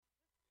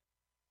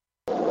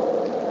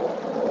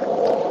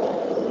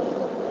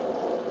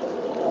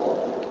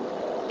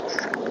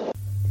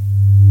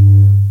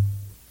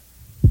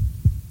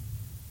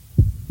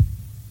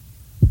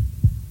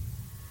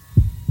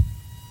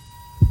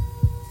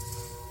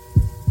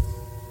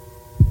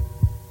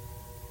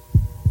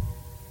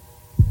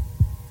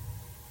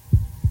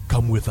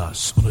Come with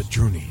us on a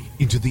journey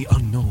into the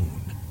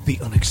unknown, the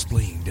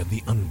unexplained, and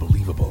the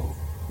unbelievable.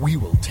 We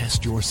will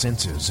test your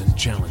senses and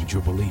challenge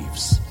your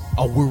beliefs.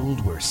 A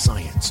world where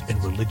science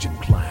and religion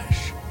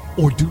clash.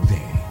 Or do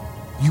they?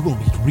 You will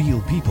meet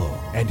real people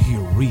and hear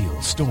real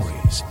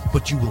stories,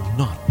 but you will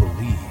not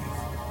believe.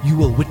 You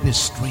will witness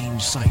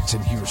strange sights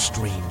and hear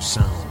strange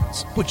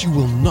sounds, but you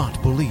will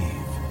not believe.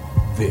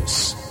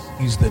 This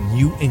is the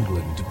New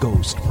England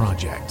Ghost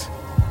Project.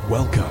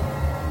 Welcome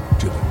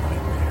to the Nightmare.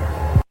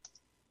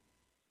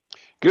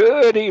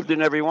 Good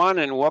evening, everyone,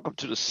 and welcome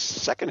to the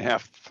second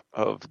half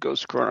of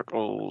Ghost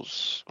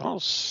Chronicles,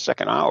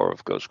 second hour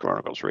of Ghost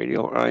Chronicles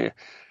Radio.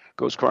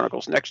 Ghost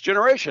Chronicles Next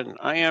Generation.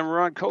 I am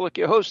Ron Kolick,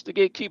 your host, the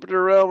gatekeeper to the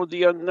realm of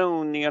the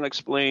unknown, the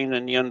unexplained,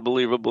 and the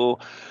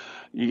unbelievable.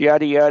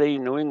 Yaddy yaddy,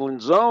 New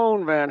England's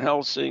own Van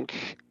Helsing,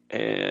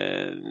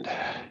 and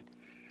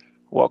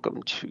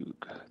welcome to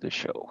the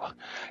show.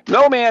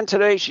 No man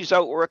today, she's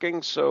out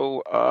working,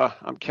 so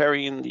I'm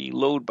carrying the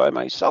load by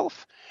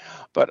myself.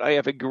 But I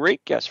have a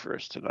great guest for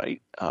us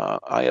tonight.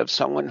 I have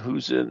someone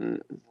who's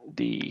in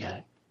the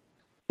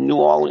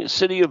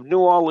city of New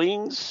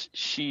Orleans.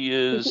 She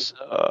is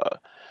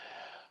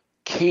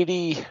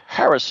Katie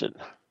Harrison.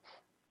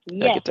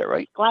 Did I get that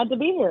right? Glad to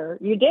be here.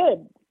 You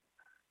did.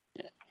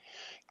 Yeah.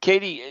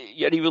 Katie,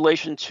 any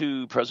relation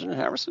to President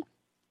Harrison?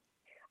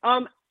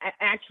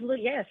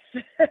 Actually, yes.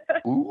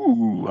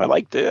 Ooh, I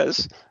like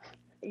this.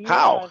 Yes.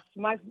 How?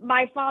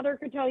 My father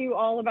could tell you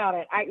all about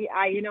it.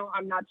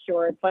 I'm not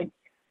sure. It's like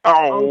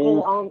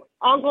uncle,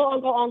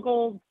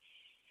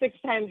 6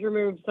 times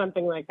removed,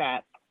 something like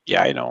that.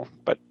 Yeah, I know,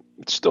 but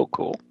it's still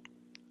cool.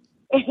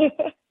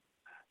 It's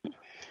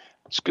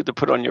good to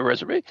put on your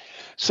resume.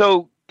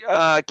 So,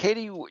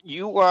 Katie,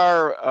 you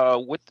are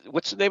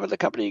what's the name of the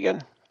company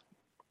again?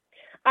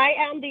 I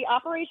am the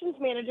operations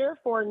manager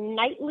for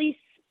Nightly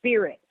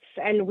Spirits,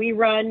 and we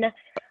run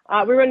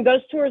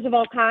ghost tours of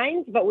all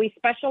kinds, but we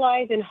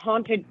specialize in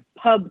haunted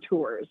pub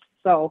tours.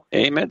 So,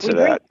 amen to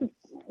that.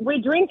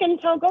 We drink and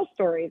tell ghost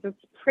stories. It's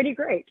pretty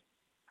great.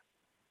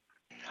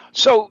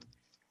 So,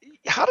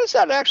 how does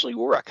that actually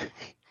work?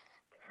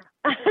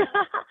 Well,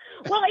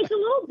 it's a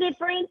little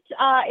different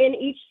in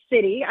each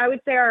city. I would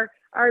say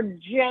our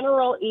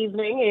general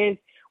evening is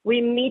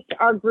we meet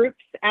our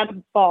groups at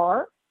a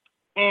bar,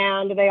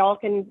 and they all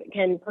can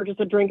purchase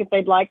a drink if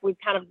they'd like. We've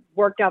kind of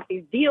worked out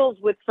these deals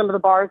with some of the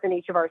bars in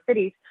each of our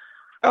cities.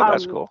 Oh,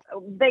 that's cool.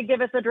 They give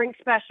us a drink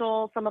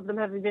special. Some of them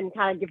have even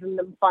kind of given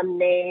them fun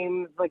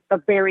names, like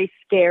the Very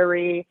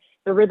Scary,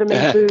 the Rhythm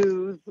and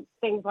Booze,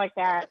 things like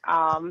that.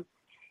 And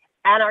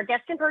our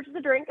guests can purchase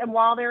a drink, and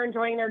while they're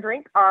enjoying their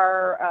drink,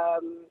 our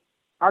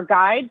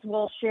guides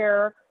will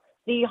share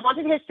the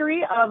haunted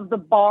history of the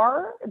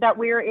bar that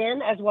we're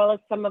in, as well as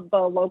some of the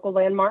local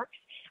landmarks.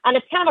 And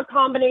it's kind of a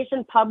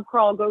combination pub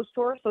crawl ghost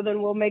tour. So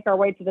then we'll make our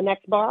way to the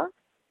next bar,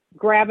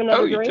 grab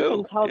another drink,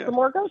 and tell some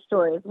more ghost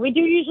stories. We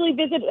do usually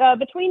visit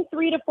between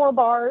 3 to 4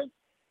 bars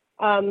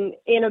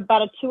in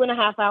about a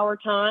 2.5 hour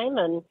time.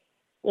 And,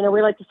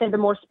 we like to say the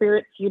more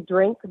spirits you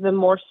drink, the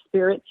more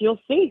spirits you'll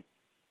see.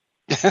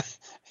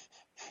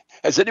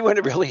 Has anyone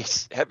really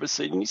ever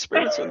seen any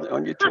spirits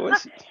on your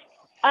tours?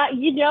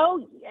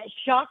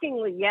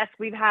 Shockingly, yes,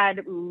 we've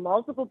had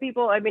multiple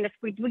people. I mean,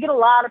 we get a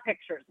lot of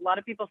pictures. A lot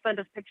of people send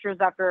us pictures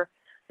after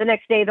the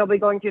next day. They'll be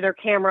going through their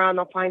camera and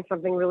they'll find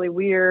something really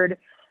weird.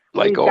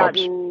 Like orbs.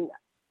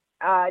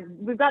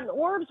 We've gotten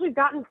orbs. We've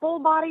gotten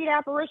full-bodied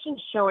apparitions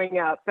showing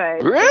up.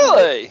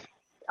 Really?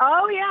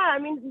 Oh, yeah. I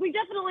mean, we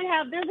definitely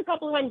have. There's a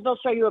couple of times they'll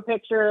show you a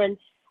picture, and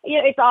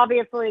it's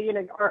obviously,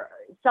 our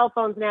cell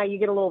phones now, you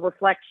get a little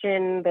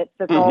reflection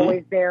that's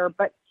always there,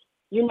 but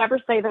you never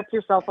say that's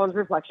your cell phone's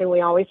reflection.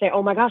 We always say,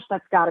 oh my gosh,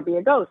 that's got to be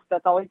a ghost.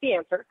 That's always the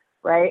answer,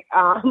 right?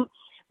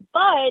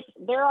 But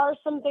there are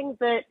some things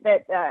that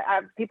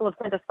people have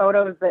sent us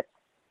photos that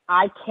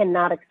I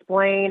cannot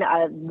explain.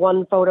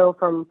 One photo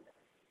from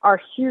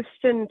our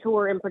Houston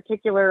tour in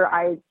particular,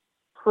 I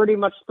pretty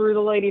much threw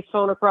the lady's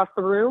phone across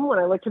the room when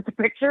I looked at the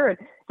picture. And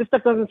this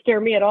stuff doesn't scare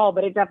me at all,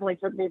 but it definitely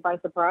took me by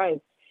surprise.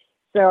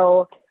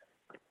 So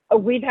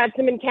we've had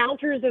some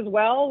encounters as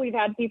well. We've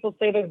had people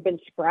say they've been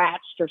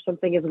scratched or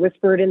something is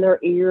whispered in their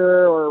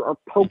ear or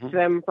poked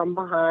them from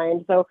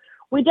behind. So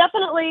we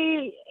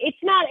definitely, it's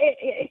not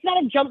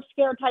a jump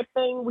scare type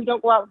thing. We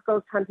don't go out with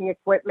ghost hunting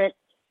equipment.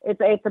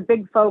 It's a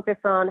big focus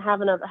on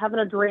having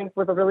a drink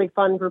with a really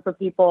fun group of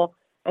people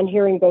and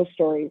hearing ghost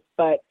stories.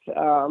 But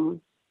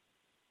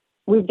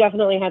we've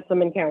definitely had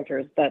some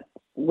encounters that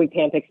we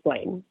can't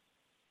explain.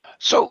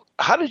 So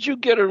how did you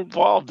get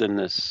involved in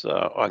this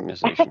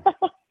organization?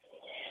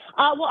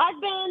 Well,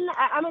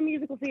 I'm a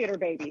musical theater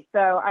baby,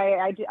 so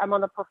I'm on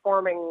the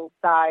performing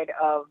side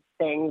of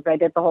things. I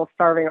did the whole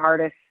starving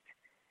artist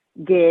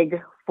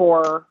gig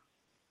for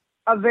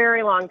a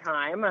very long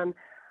time, and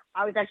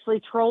I was actually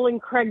trolling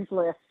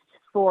Craigslist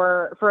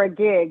for a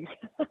gig.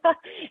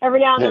 Every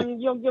now and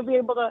then you'll be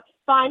able to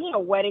find,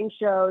 wedding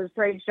shows,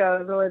 trade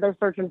shows, or they're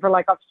searching for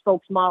like a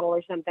spokesmodel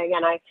or something.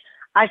 And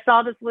I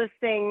saw this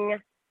listing,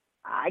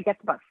 I guess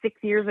about 6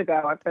 years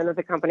ago. I've been with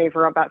the company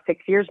for about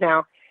 6 years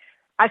now.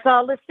 I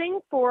saw a listing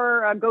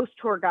for a ghost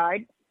tour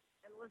guide,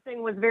 and the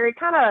listing was very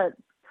kind of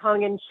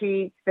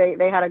tongue-in-cheek.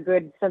 They had a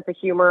good sense of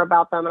humor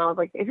about them, and I was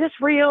like, is this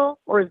real,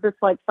 or is this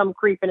like some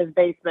creep in his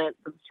basement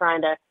that's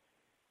trying to,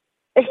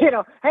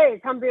 hey,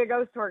 come be a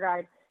ghost tour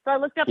guide? So I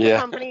looked up the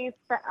companies.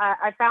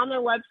 I found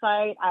their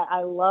website.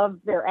 I love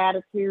their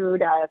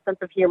attitude, sense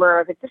of humor. I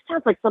was like, this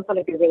sounds like something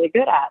I'd be really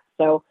good at.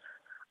 So,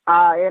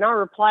 I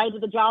replied to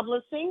the job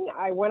listing.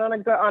 I went on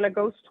a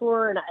ghost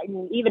tour,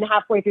 and even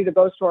halfway through the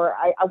ghost tour,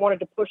 I wanted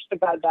to push the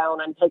guy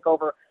down and take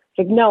over.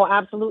 Like, no,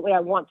 absolutely, I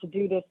want to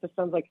do this. This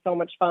sounds like so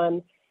much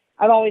fun.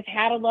 I've always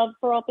had a love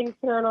for all things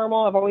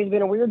paranormal. I've always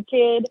been a weird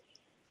kid.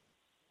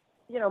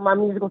 My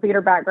musical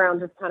theater background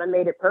just kind of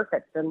made it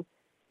perfect. And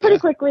pretty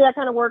quickly, I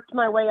kind of worked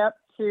my way up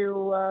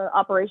to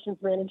operations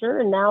manager,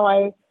 and now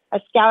I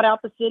scout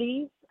out the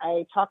cities.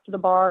 I talk to the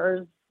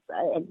bars.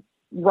 I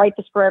write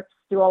the scripts,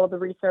 do all of the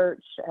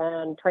research,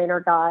 and train our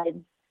guides.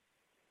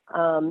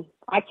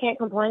 I can't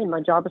complain.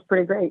 My job is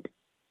pretty great.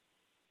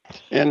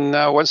 And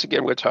once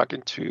again, we're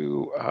talking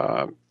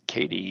to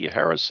Katie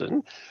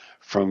Harrison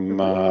from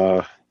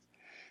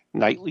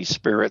Nightly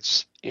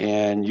Spirits,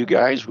 and you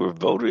guys were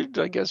voted,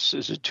 I guess,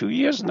 is it 2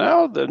 years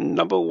now, the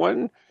number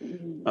one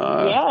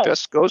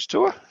best ghost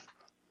tour?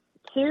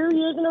 2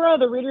 years in a row,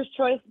 the Reader's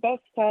Choice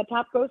Best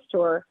Top Ghost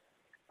Tour.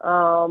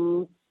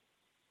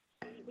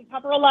 We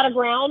cover a lot of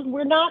ground.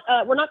 We're not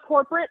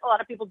corporate. A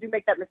lot of people do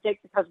make that mistake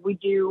because we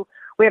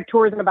have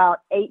tours in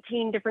about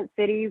 18 different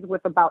cities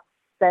with about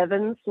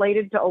 7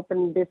 slated to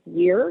open this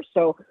year.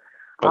 So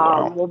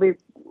we'll be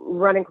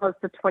running close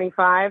to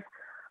 25.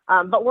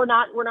 But we're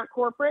not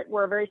corporate.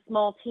 We're a very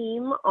small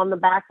team on the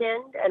back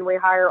end, and we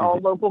hire all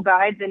local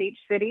guides in each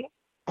city.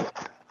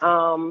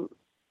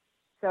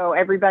 So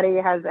everybody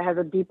has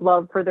a deep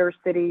love for their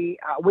city.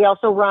 We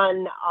also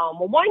run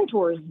wine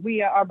tours.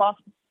 Our boss,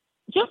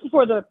 just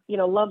before the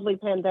lovely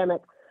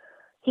pandemic,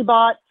 he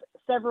bought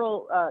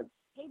several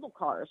cable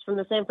cars from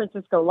the San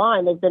Francisco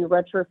line. They've been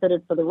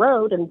retrofitted for the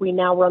road, and we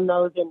now run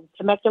those in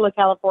Temecula,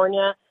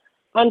 California,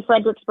 and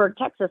Fredericksburg,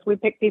 Texas. We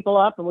pick people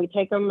up and we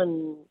take them,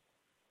 and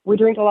we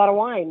drink a lot of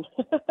wine.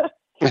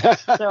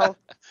 So,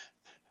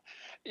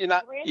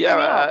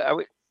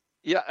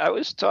 I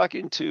was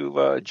talking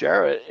to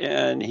Jarrett,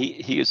 and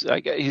he's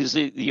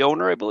the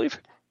owner, I believe.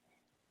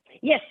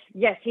 Yes,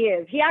 he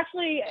is. He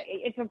actually,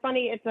 it's a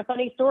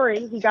funny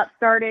story. He got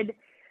started.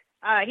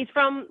 He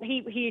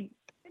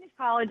finished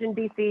college in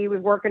DC. He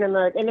was working in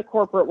the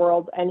corporate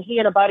world, and he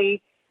and a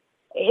buddy,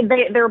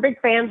 they were big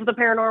fans of the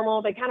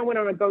paranormal. They kind of went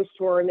on a ghost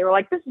tour, and they were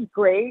like, "This is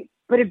great,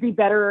 but it'd be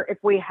better if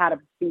we had a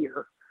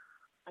beer."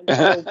 And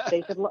so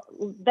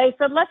they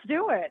said, "Let's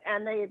do it."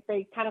 And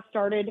they kind of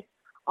started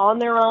on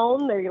their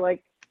own. They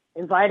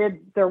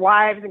invited their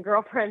wives and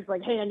girlfriends,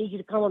 like, "Hey, I need you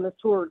to come on this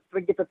tour so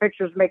we can get the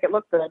pictures, make it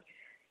look good."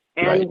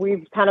 And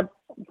we've kind of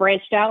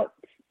branched out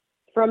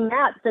from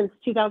that since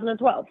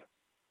 2012.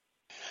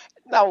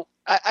 Now,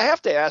 I have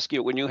to ask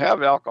you, when you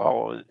have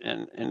alcohol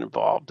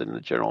involved in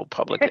the general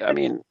public, I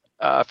mean,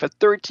 for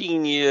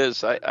 13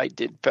 years, I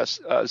did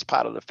as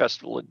part of the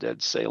Festival of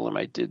Dead Salem,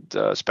 I did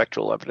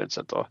spectral evidence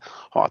at the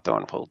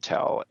Hawthorne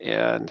Hotel.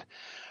 And,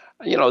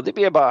 there'd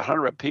be about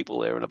 100 people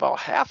there, and about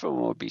half of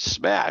them would be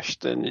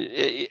smashed. And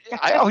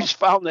I always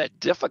found that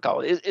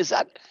difficult. Is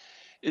that...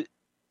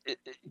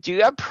 Do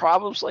you have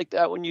problems like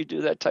that when you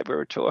do that type of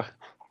a tour?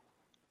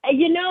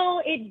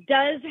 It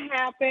does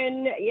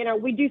happen.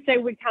 We do say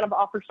we kind of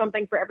offer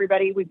something for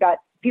everybody. We've got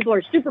people who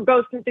are super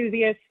ghost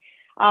enthusiasts,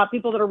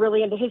 people that are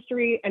really into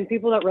history, and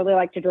people that really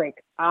like to drink.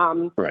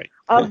 Of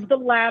the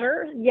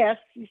latter, yes,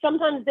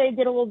 sometimes they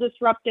get a little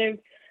disruptive.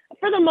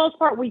 For the most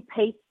part, we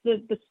pace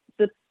the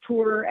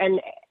tour, and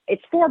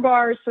it's 4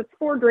 bars, so it's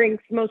 4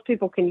 drinks. Most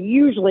people can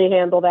usually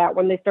handle that.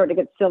 When they start to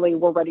get silly,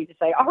 we're ready to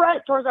say, "All right,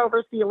 tour's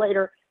over. See you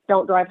later.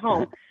 Don't drive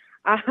home."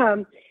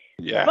 But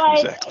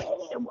exactly.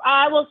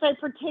 I will say,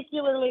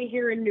 particularly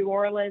here in New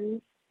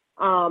Orleans,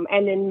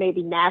 and then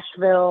maybe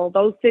Nashville,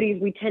 those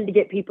cities, we tend to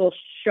get people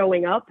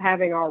showing up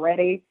having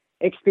already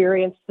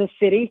experienced the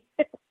city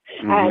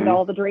and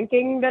all the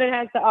drinking that it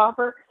has to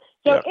offer.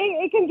 So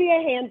it can be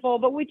a handful,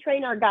 but we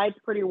train our guides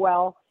pretty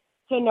well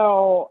to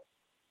know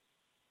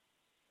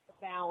the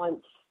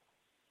balance,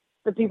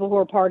 the people who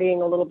are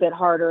partying a little bit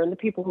harder and the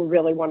people who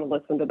really want to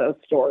listen to those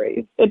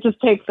stories. It just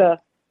takes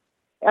a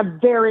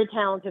very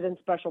talented and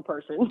special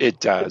person.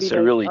 It does. It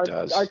really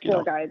does. Our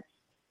tour guides.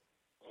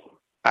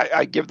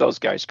 I give those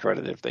guys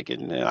credit if they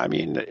can. I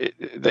mean,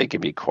 they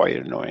can be quite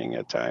annoying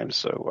at times.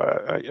 So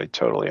I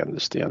totally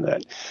understand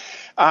that.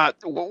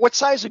 What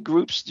size of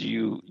groups do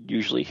you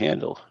usually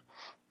handle?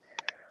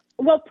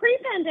 Well,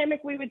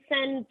 pre-pandemic, we would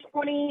send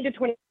 20 to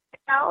 20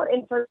 out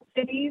in certain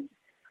cities.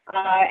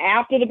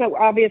 After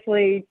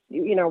obviously,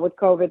 with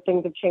COVID,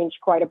 things have changed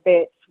quite a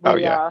bit.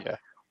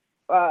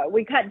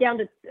 We cut down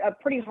to a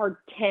pretty hard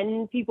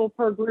 10 people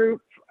per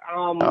group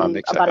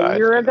about a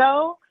year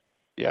ago.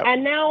 Yep.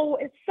 And now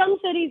some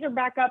cities are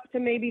back up to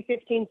maybe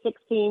 15,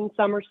 16.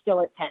 Some are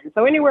still at 10.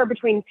 So anywhere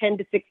between 10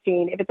 to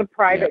 16. If it's a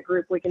private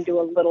group, we can do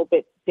a little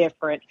bit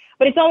different.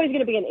 But it's always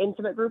going to be an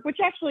intimate group, which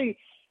actually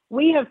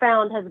we have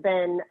found has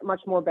been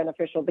much more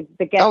beneficial.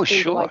 The guests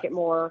seem to like it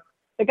more.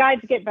 The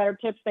guides get better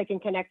tips. They can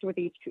connect with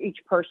each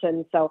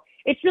person. So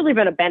it's really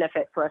been a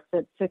benefit for us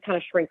to kind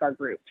of shrink our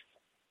groups.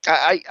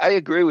 I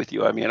agree with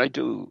you. I mean, I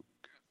do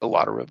a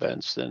lot of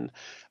events, and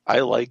I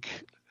like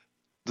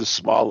the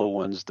smaller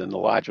ones than the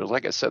larger ones.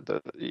 Like I said,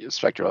 the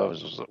Spectrum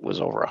was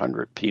over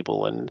 100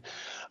 people, and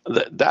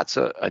that's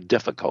a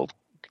difficult.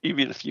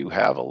 Even if you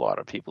have a lot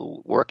of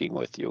people working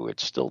with you,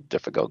 it's still a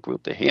difficult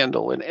group to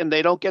handle, and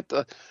they don't get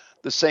the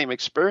same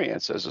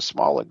experience as a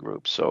smaller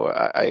group. So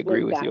I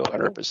agree with you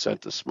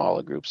 100%. The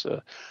smaller groups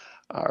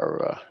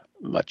are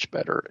much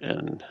better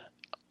and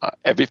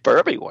for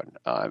everyone.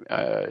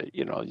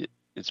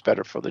 It's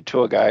better for the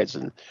tour guides,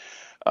 and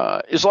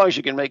as long as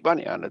you can make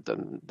money on it,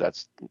 then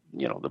that's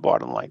the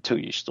bottom line too.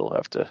 You still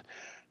have to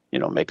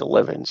make a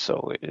living.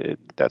 So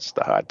that's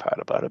the hard part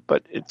about it,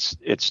 but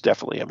it's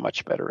definitely a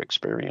much better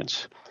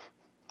experience.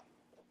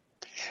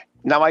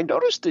 Now, I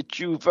noticed that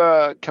you've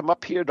come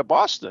up here to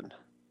Boston.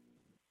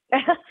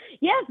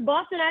 Yes,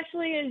 Boston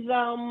actually is,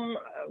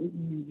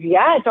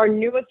 it's our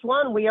newest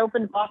one. We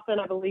opened Boston,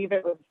 I believe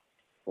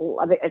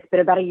it's been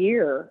about a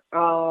year.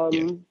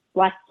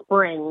 Last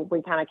spring,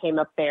 we kind of came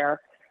up there.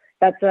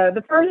 That's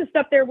the furthest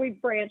up there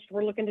we've branched.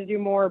 We're looking to do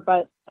more,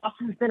 but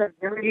Boston's been a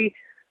very,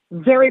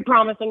 very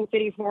promising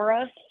city for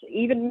us.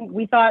 Even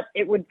we thought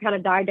it would kind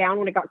of die down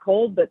when it got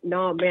cold, but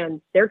no,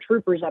 man, they're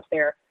troopers up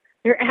there.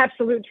 They're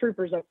absolute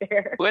troopers up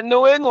there. We're in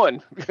New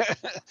England.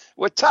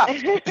 We're tough.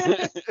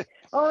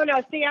 Oh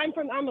no! See, I'm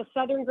a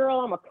Southern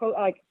girl.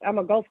 I'm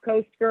a Gulf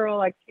Coast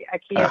girl. I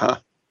can't.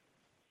 A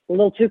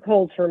little too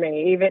cold for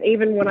me.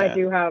 Even when I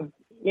do have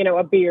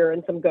a beer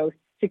and some ghosts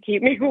to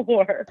keep me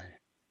warm.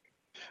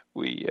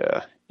 We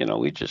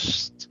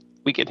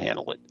we can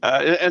handle it.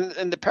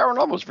 And the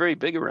paranormal is very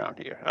big around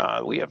here.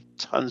 We have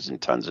tons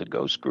and tons of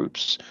ghost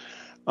groups.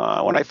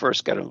 When I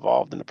first got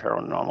involved in the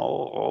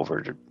paranormal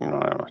over,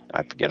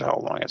 I forget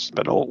how long, it's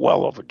been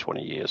well over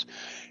 20 years.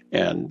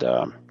 And,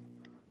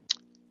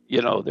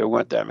 there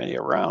weren't that many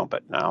around,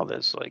 but now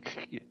there's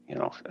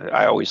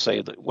I always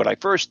say that when I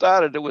first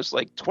started, it was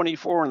like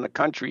 24 in the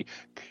country,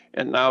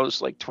 and now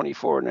it's like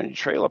 24 in any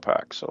trailer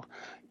park. So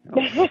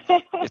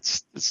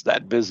it's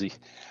that busy.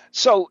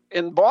 So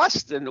in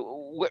Boston,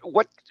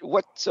 where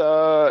is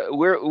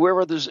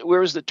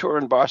the tour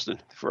in Boston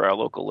for our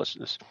local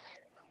listeners?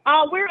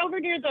 We're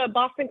over near the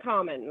Boston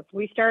Commons.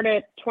 We start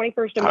at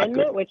 21st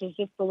Amendment, which is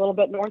just a little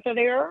bit north of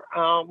there,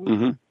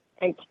 and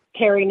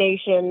Carey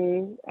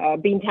Nation,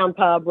 Beantown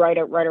Pub, right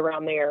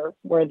around there,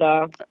 where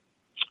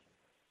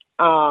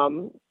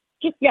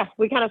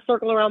we kind of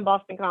circle around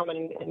Boston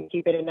Common and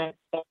keep it in that.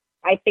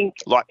 I think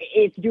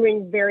it's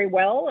doing very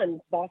well, and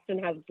Boston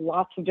has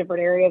lots of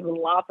different areas and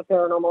lots of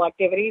paranormal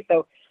activity.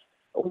 So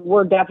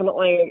we're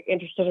definitely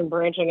interested in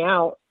branching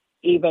out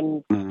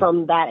even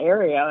from that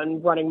area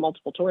and running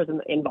multiple tours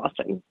in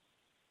Boston.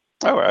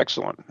 Oh,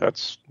 excellent.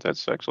 That's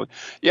excellent.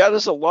 Yeah,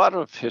 there's a lot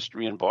of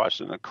history in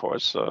Boston, of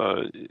course,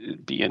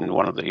 being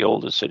one of the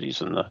oldest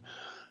cities in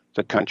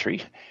the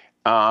country.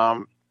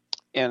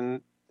 And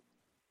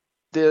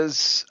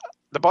there's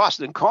the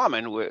Boston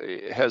Common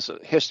has a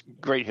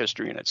great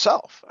history in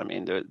itself. I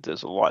mean,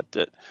 there's a lot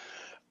that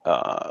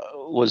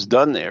was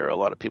done there. A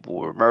lot of people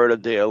were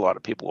murdered there. A lot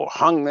of people were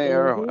hung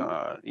there.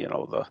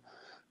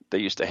 They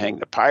used to hang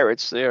the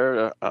pirates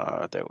there.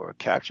 They were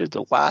captured.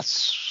 The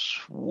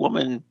last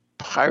woman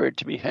pirate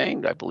to be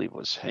hanged, I believe,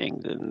 was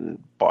hanged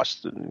in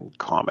Boston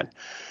Common.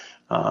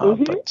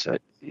 But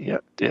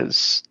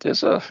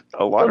there's a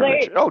lot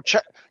of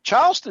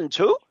Charleston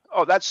too.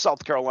 Oh, that's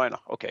South Carolina.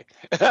 Okay.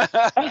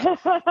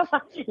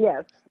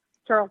 Yes,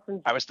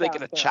 Charleston. I was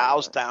thinking of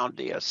Charlestown,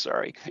 dear.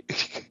 Sorry.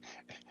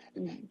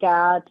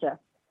 Gotcha.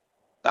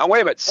 Now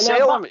wait a minute.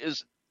 Salem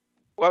is.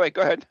 Wait.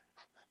 Go ahead.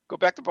 Go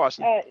back to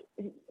Boston.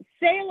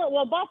 Salem.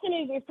 Well, Boston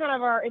is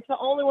kind of it's the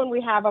only one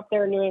we have up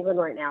there in New England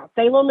right now.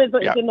 Salem is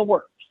in the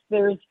works.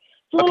 There's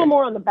a little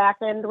more on the back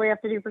end we have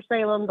to do for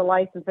Salem, the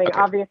licensing. Okay.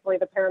 Obviously,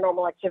 the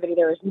paranormal activity,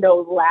 there is no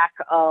lack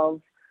of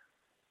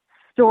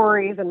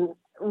stories and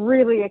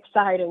really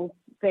exciting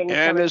things.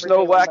 And there's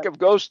no lack of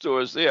ghost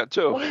tours there,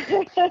 too.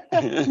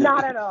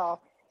 Not at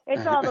all.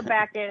 It's all the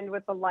back end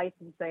with the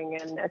licensing.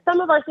 And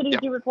some of our cities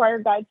do require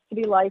guides to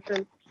be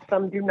licensed.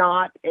 Some do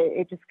not.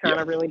 It just kind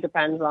of really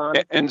depends on.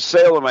 And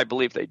Salem, I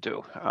believe they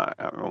do.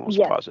 I'm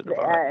almost positive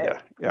about it.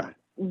 Yeah.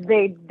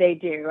 They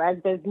do. As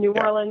does New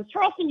Orleans.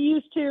 Charleston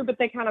used to, but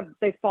they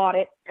fought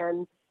it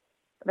and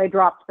they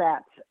dropped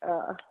that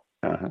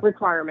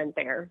requirement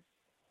there,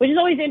 which is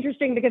always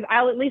interesting because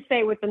I'll at least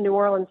say with the New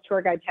Orleans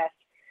tour guide test,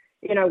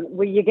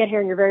 when you get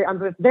here and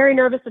I'm very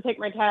nervous to take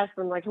my test.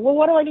 And like, well,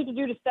 what do I need to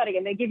do to study?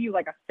 And they give you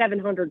like a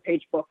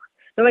 700-page book.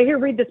 They're like, here,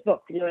 read this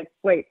book. And you're like,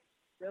 wait,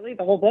 really?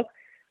 The whole book?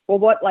 Well,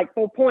 what, like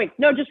 4 points?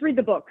 No, just read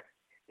the book.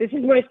 This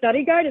is my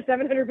study guide, a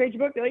 700-page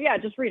book? They're like, yeah,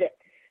 just read it.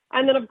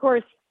 And then, of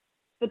course,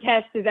 the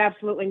test is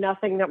absolutely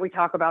nothing that we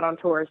talk about on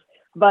tours.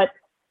 But,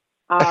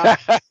 our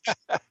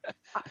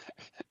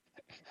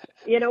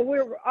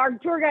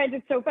tour guides,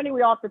 it's so funny,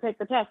 we all have to take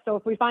the test. So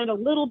if we find a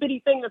little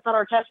bitty thing that's on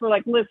our test, we're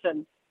like,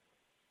 listen,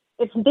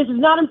 this is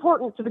not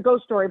important to the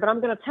ghost story, but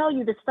I'm going to tell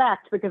you this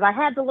fact because I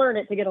had to learn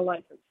it to get a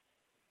license.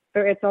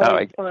 So it's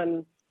always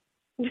fun.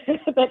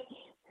 But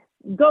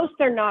ghosts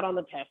are not on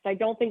the test. I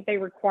don't think they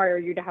require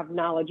you to have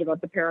knowledge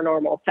about the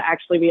paranormal to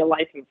actually be a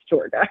licensed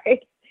tour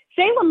guide.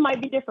 Salem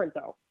might be different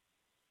though.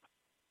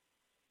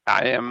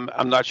 I'm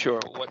not sure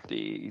what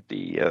the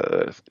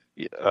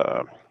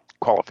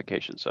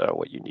qualifications are,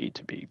 what you need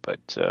to be,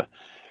 but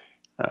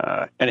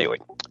anyway.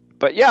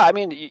 But yeah, I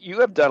mean, you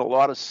have done a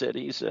lot of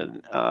cities,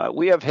 and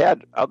we have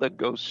had other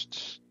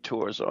ghost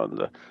tours on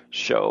the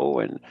show,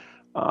 and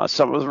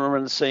some of them are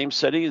in the same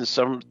city, and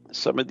some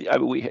of the. I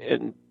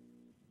mean,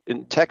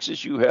 in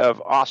Texas, you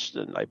have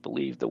Austin, I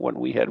believe. The one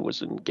we had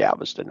was in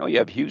Galveston. Oh, you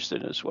have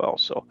Houston as well.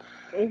 So,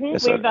 we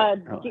have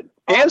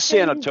and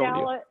San Antonio.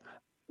 Dallas,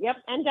 yep,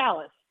 and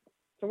Dallas.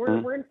 So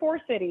we're in 4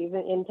 cities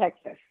in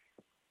Texas.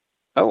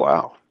 Oh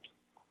wow!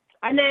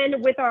 And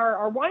then with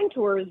our wine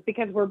tours,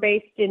 because we're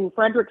based in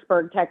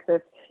Fredericksburg,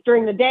 Texas,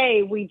 during the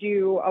day we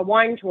do a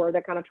wine tour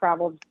that kind of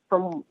travels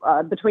from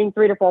between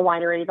 3 to 4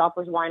 wineries,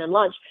 offers wine and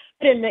lunch.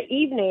 But in the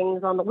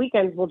evenings, on the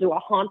weekends, we'll do a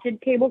haunted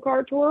cable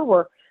car tour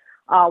where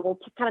we'll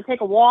kind of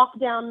take a walk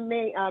down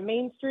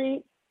Main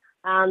Street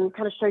and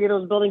kind of show you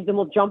those buildings. Then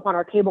we'll jump on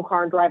our cable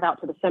car and drive out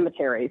to the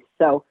cemeteries.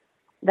 So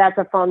that's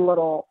a fun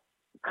little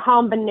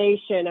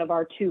combination of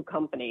our 2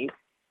 companies.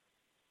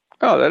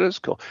 Oh, that is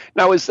cool.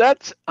 Now, is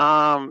that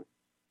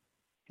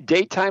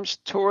daytime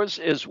tours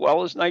as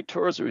well as night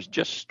tours, or is it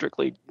just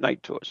strictly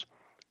night tours?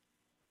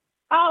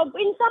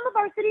 In some of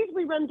our cities,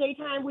 we run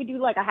daytime. We do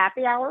like a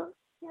happy hour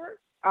tour.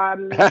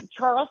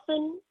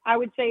 Charleston, I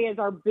would say, is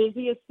our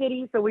busiest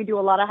city, so we do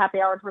a lot of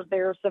happy hour tours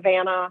there.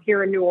 Savannah,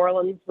 here in New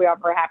Orleans, we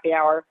offer a happy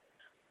hour.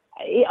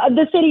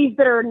 The cities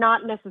that are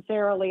not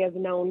necessarily as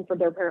known for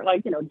their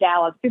like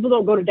Dallas. People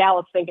don't go to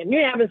Dallas thinking,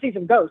 yeah, I'm going to see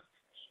some ghosts.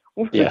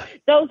 Yeah.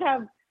 Those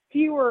have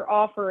fewer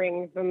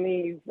offerings than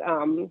these.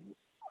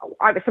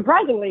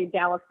 Surprisingly,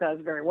 Dallas does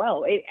very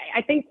well.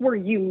 I think we're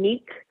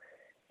unique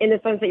in the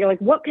sense that you're like,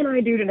 what can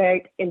I do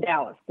today in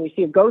Dallas? When you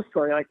see a ghost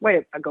tour, you're like,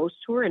 wait, a ghost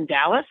tour in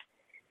Dallas?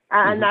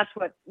 And that's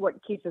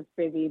what keeps us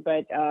busy.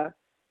 But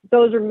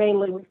those are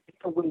mainly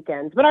for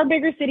weekends. But our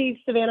bigger cities,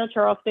 Savannah,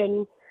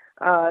 Charleston,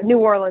 New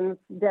Orleans,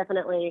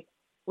 definitely.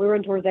 We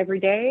run tours every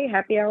day,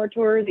 happy hour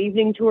tours,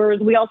 evening tours.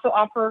 We also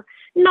offer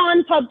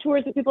non-pub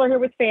tours if people are here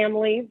with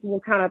families. We'll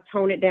kind of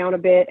tone it down a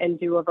bit and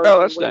do a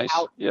version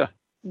without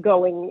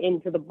going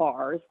into the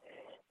bars.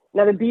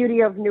 Now, the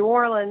beauty of New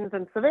Orleans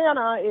and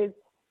Savannah is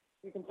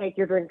you can take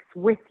your drinks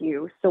with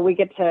you. So we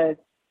get to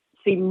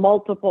see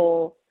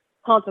multiple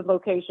haunted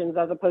locations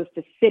as opposed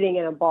to sitting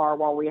in a bar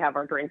while we have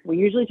our drinks. We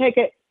usually take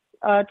it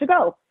to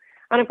go.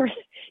 And of course,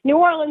 New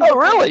Orleans. Oh,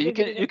 really?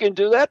 You can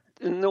do that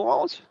in New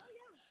Orleans?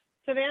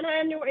 Savannah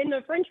and in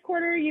the French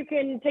Quarter, you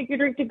can take your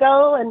drink to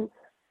go. And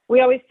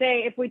we always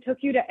say if we took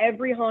you to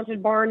every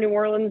haunted bar in New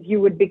Orleans, you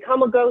would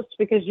become a ghost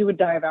because you would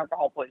die of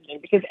alcohol poisoning.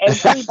 Because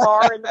every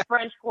bar in the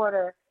French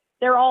Quarter,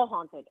 they're all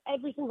haunted.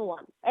 Every single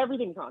one.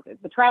 Everything's haunted.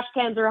 The trash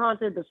cans are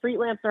haunted. The street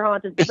lamps are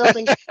haunted. The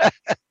buildings.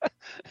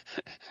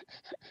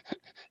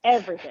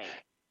 Everything.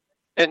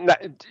 And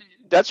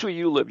that's where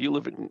you live. You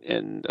live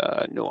in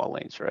New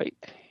Orleans, right?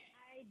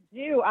 I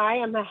do. I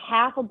am a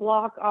half a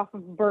block off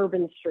of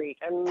Bourbon Street.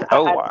 And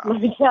wow.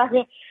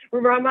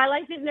 Remember, my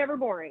life is never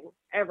boring.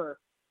 Ever.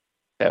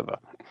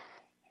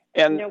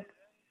 And nope.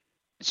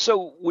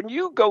 So when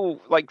you go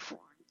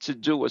to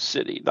do a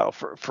city now,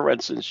 for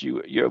instance,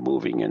 you're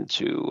moving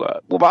into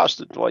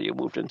Boston. Well, you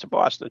moved into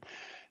Boston.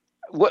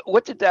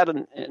 What did that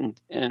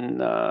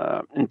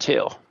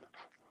entail?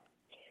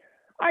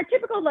 Our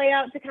typical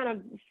layout to kind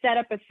of set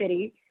up a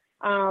city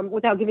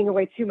without giving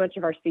away too much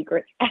of our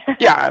secrets.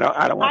 Yeah,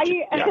 I don't want to.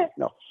 Yeah,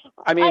 no.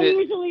 I mean, I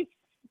usually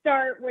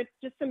start with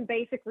just some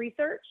basic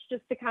research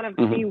just to kind of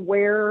see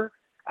where,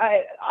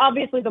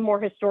 obviously the more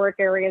historic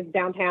areas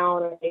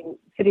downtown, I mean,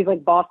 cities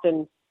like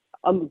Boston,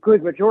 a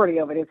good majority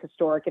of it is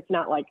historic. It's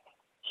not like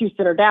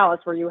Houston or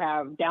Dallas where you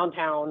have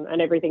downtown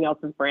and everything else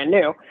is brand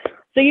new.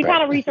 So you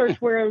kind of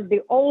research where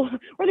the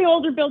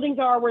older buildings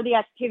are, where the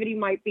activity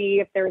might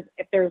be, if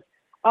there's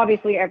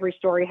obviously every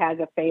story has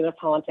a famous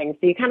haunting.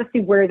 So you kind of see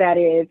where that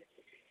is.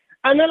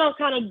 And then I'll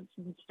kind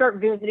of start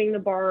visiting the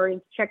bars,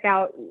 check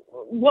out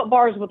what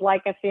bars would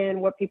like us in,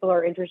 what people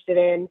are interested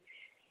in.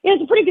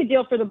 It's a pretty good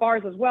deal for the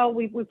bars as well.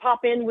 We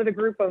pop in with a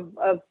group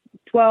of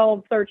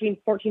 12, 13,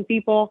 14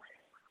 people.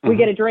 We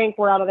get a drink.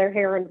 We're out of their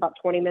hair in about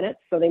 20 minutes.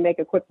 So they make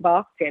a quick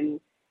buck. And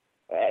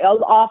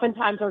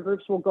oftentimes our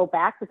groups will go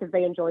back because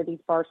they enjoy these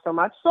bars so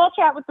much. So I'll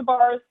chat with the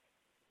bars.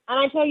 And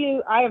I tell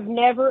you, I have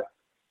never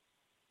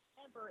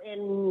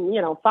in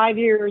 5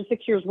 years,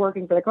 6 years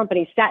working for the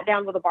company, sat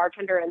down with a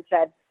bartender and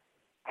said,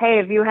 hey,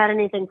 have you had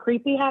anything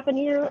creepy happen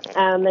here?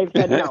 And they've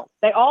said no.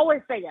 They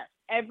always say yes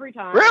every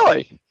time.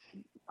 Really?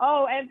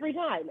 Oh, every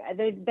time.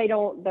 They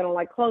don't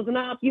like closing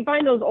up. You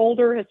find those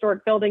older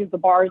historic buildings, the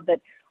bars that,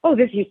 oh,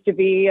 this used to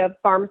be a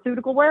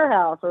pharmaceutical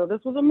warehouse, or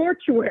this was a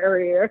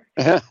mortuary, or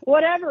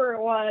whatever it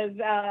was.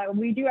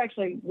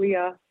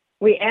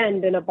 We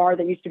end in a bar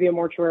that used to be a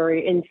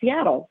mortuary in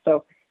Seattle.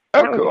 So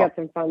that one's got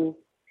some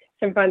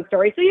some fun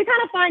stories. So you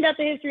kind of find out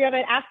the history of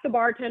it, ask the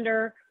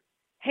bartender,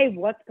 hey,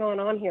 what's going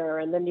on here?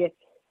 And then you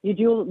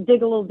do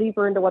dig a little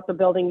deeper into what the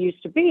building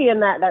used to be,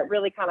 and that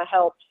really kind of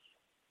helps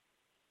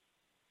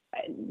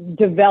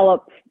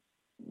develop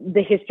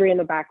the history and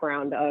the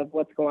background of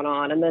what's going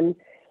on. And then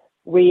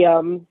we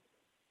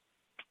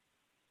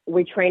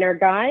train our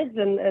guides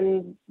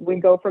and we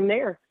go from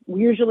there.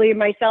 Usually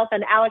myself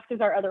and Alex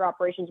is our other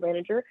operations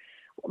manager.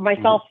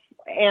 Myself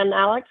and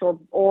Alex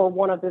or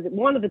one of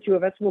the two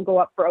of us will go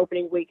up for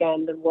opening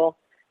weekend, and we'll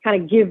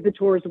kind of give the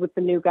tours with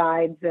the new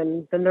guides,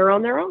 and then they're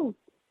on their own.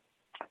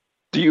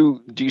 Do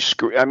you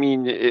I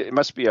mean, it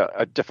must be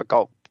a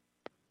difficult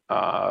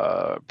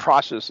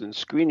process in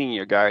screening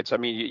your guides. I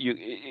mean,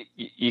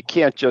 you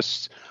can't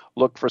just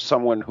look for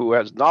someone who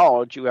has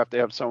knowledge. You have to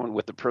have someone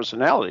with the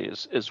personality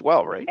as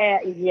well, right?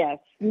 Yes,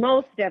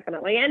 most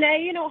definitely. And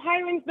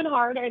hiring's been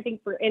hard. I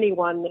think for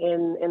anyone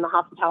in the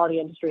hospitality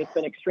industry, it's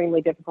been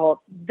extremely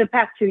difficult the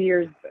past 2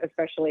 years,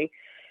 especially.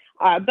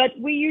 But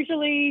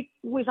we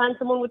find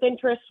someone with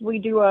interest. We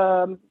do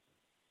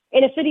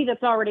in a city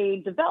that's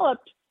already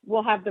developed,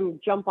 we'll have them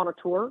jump on a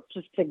tour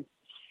just to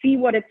see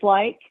what it's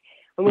like.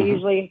 And we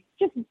usually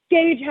just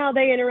gauge how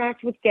they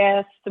interact with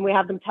guests, and we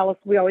have them tell us.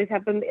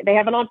 They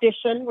have an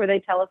audition where they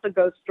tell us a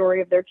ghost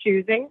story of their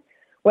choosing,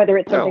 whether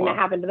it's something that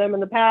happened to them in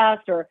the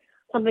past or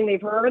something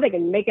they've heard, or they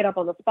can make it up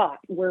on the spot.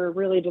 We're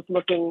really just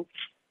looking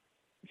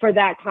for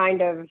that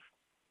kind of,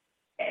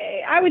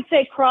 I would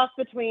say, cross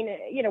between,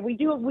 we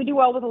do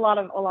well with a lot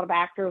of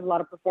actors, a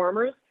lot of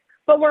performers,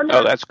 but we're not.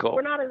 Oh, that's cool.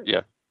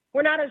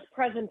 We're not as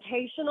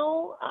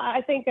presentational.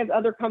 I think as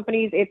other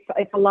companies,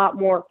 it's a lot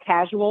more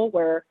casual.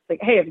 Where it's like,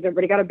 hey, has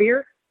everybody got a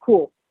beer?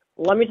 Cool.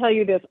 Let me tell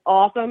you this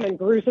awesome and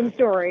gruesome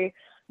story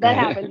that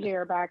happened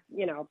here back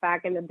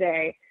in the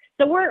day.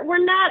 So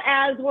we're not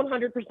as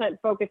 100%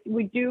 focused.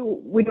 We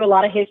do a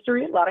lot of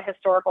history, a lot of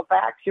historical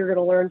facts. You're going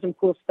to learn some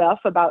cool stuff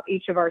about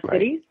each of our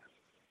cities.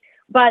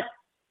 But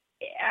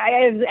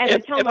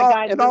I tell my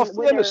guys,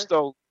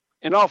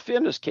 in all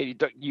fairness, Katie,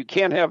 you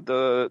can't have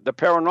the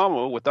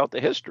paranormal without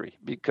the history,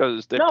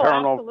 because the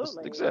paranormal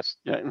doesn't exist.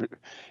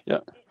 Yeah.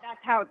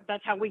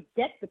 That's how we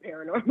get the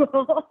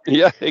paranormal.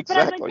 Yeah,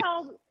 exactly.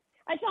 But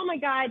I tell my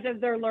guides as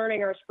they're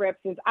learning our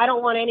scripts is I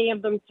don't want any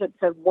of them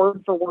to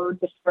word for word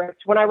the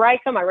script. When I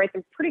write them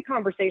pretty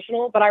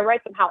conversational, but I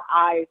write them how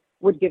I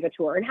would give a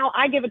tour, and how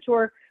I give a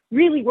tour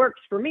really works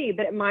for me,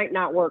 but it might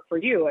not work for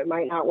you. It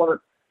might not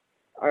work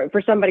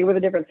for somebody with a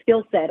different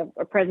skill set,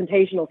 a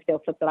presentational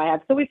skill set that I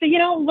have. So we say,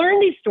 learn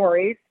these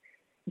stories,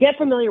 get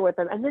familiar with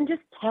them, and then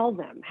just tell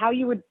them how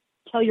you would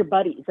tell your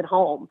buddies at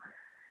home.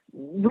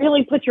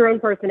 Really put your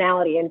own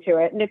personality into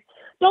it. And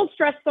don't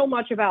stress so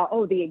much about,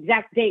 the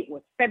exact date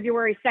was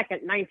February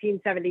 2nd,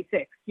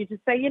 1976. You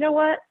just say, you know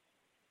what,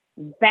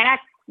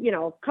 back,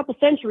 a couple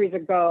centuries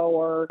ago,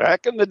 or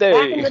back in the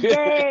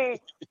day.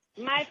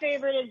 My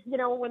favorite is,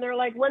 when they're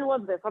like, when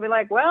was this? I'll be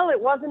like, well, it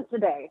wasn't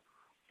today.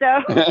 So,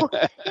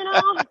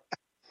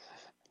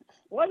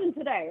 wasn't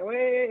today.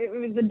 It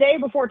was the day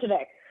before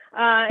today.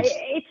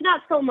 It's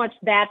not so much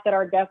that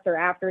our guests are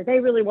after.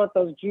 They really want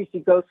those juicy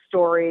ghost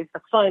stories,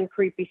 the fun,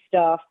 creepy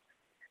stuff,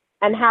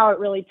 and how it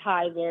really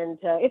ties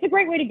into. It's a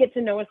great way to get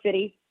to know a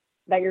city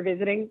that you're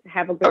visiting,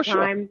 have a good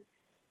time,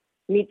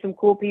 meet some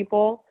cool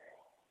people.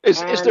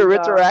 Is there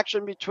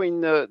interaction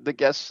between the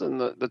guests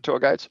and the tour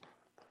guides?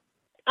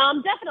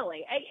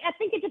 Definitely. I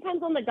think it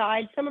depends on the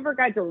guide. Some of our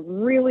guides are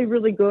really,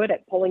 really good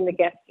at pulling the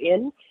guests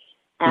in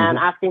and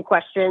asking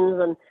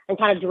questions and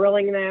kind of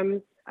drilling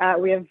them.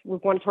 We have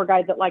one tour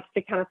guide that likes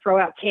to kind of throw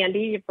out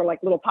candy for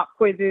like little pop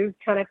quizzes,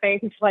 kind of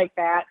things like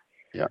that.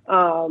 Yeah.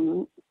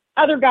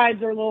 Other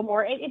guides are a little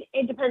more,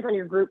 it depends on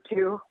your group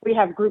too. We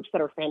have groups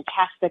that are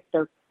fantastic.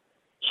 They're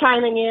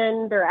chiming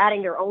in, they're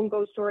adding their own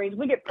ghost stories.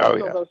 We get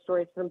personal ghost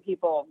stories from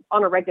people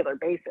on a regular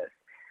basis.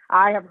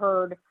 I have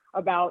heard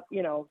about,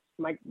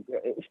 my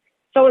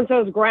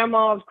so-and-so's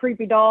grandma's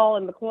creepy doll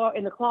in the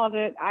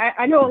closet.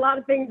 I know a lot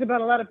of things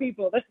about a lot of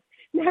people that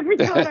never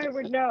thought I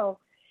would know.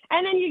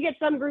 And then you get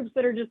some groups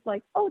that are just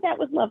like, oh, that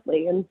was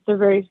lovely. And they're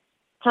very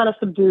kind of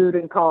subdued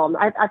and calm.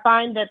 I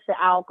find that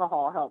the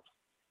alcohol helps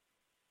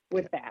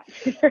with that.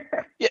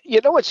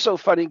 You know what's so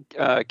funny,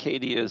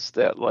 Katie, is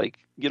that, like,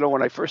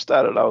 when I first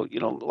started out,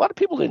 a lot of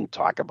people didn't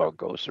talk about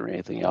ghosts or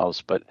anything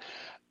else, but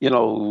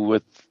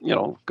with,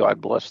 God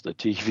bless the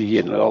TV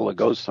and all the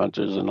ghost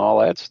hunters and all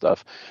that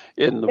stuff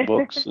in the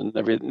books and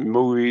everything,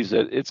 movies,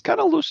 it's kind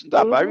of loosened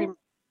up. I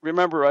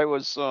remember I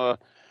was,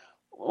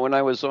 when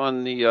I was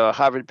on the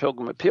Harvard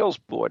Pilgrim Appeals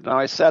Board, and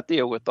I sat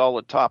there with all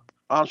the top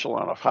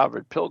echelon of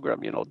Harvard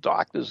Pilgrim,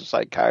 doctors,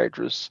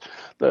 psychiatrists,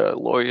 the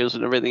lawyers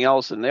and everything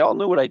else, and they all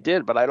knew what I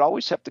did, but I'd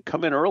always have to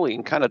come in early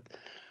and kind of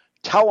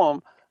tell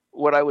them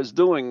what I was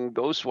doing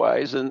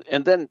ghost-wise, and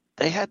then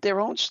they had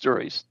their own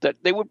stories that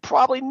they would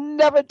probably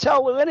never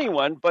tell to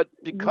anyone, but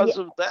because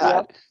of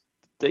that,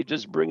 they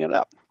just bring it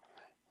up.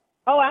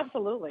 Oh,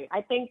 absolutely.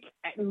 I think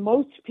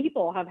most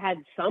people have had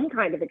some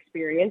kind of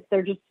experience.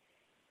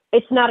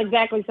 It's not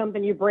exactly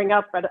something you bring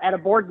up at a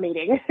board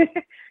meeting.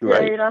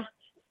 Right.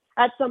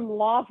 at some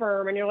law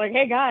firm and you're like,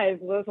 hey guys,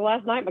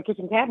 last night my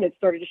kitchen cabinet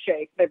started to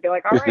shake. They'd be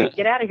like, all right,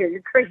 get out of here.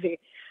 You're crazy.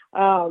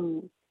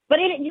 But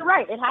you're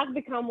right. It has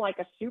become like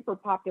a super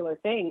popular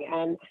thing.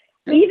 And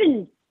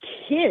even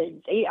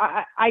kids,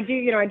 I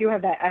do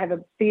have that. I have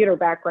a theater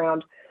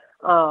background.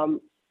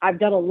 I've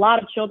done a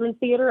lot of children's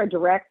theater. I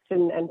direct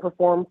and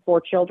perform for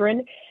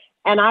children.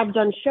 And I've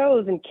done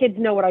shows, and kids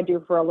know what I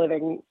do for a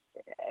living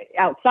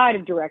outside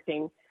of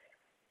directing.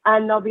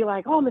 And they'll be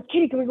like, oh, Miss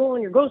Katie, can we go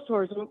on your ghost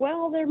tours? I'm like,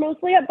 well, they're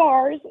mostly at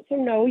bars, so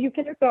no, you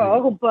can't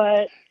go.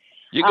 But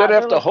you're going to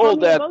have to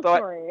hold that thought.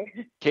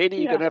 Story. Katie,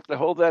 you're going to have to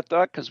hold that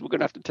thought because we're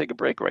going to have to take a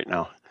break right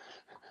now.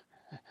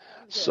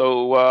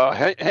 So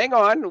hang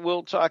on.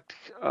 We'll talk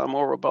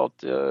more about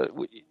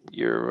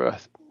your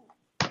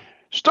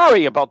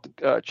story about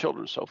the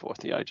children and so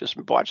forth. Yeah, I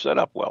just botched that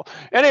up well.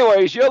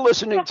 Anyways, you're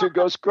listening to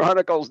Ghost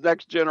Chronicles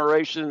Next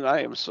Generation.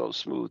 I am so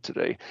smooth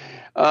today.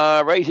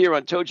 Right here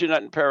on TogiNet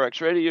and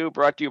Parax Radio,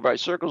 brought to you by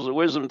Circles of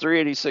Wisdom,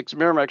 386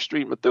 Merrimack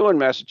Street, Methuen,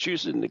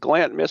 Massachusetts, and the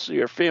Glant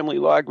Messier Family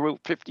Law Group,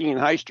 15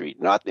 High Street,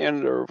 North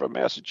Andover,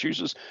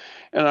 Massachusetts,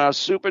 and our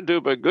super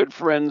duper good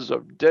friends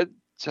of the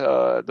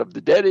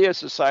Dead Air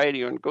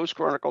Society on Ghost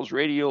Chronicles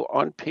Radio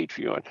on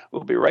Patreon.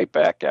 We'll be right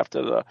back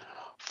after the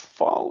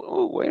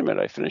oh, wait a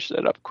minute. I finished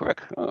that up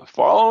quick.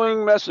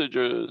 Following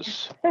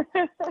messages.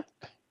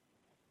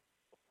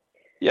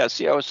 Yeah,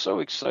 see, I was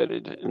so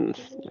excited. And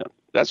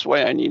that's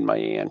why I need my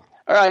Ann.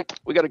 All right,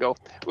 we got to go.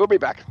 We'll be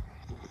back.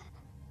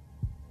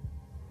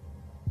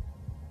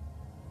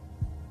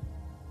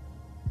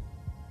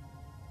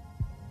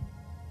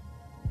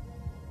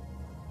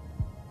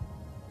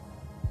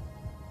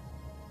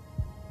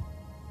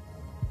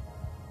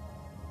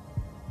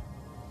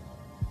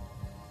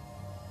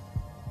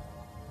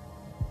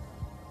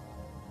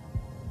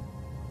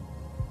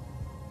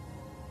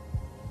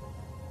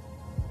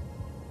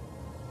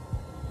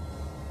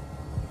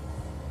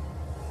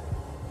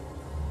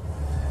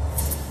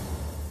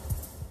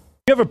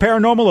 You have a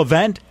paranormal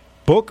event,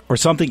 book, or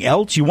something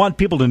else you want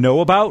people to know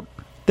about?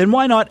 Then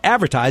why not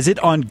advertise it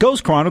on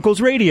Ghost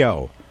Chronicles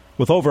Radio?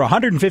 With over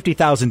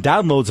 150,000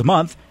 downloads a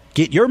month,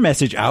 get your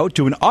message out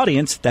to an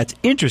audience that's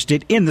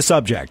interested in the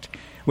subject.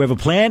 We have a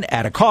plan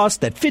at a cost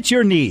that fits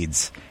your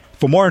needs.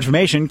 For more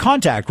information,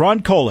 contact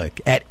Ron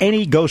Kolick at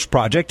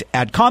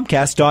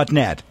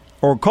anyghostproject@comcast.net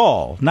or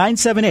call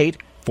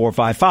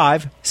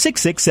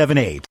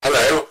 978-455-6678.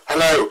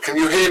 Hello, can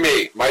you hear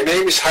me? My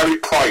name is Harry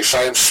Price.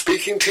 I am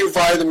speaking to you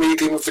via the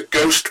medium of the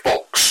Ghost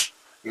Box.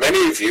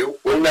 Many of you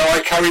will know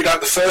I carried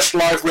out the first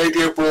live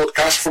radio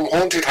broadcast from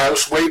Haunted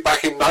House way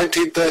back in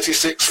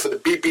 1936 for the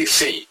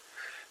BBC.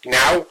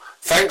 Now,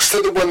 thanks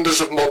to the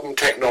wonders of modern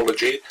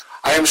technology,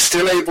 I am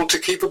still able to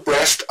keep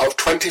abreast of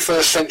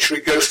 21st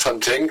century ghost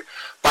hunting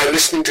by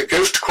listening to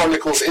Ghost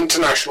Chronicles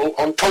International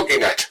on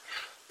TogiNet,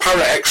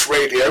 Parax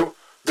Radio,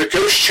 the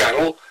Ghost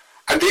Channel,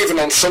 and even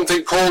on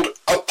something called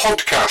a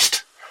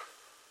podcast.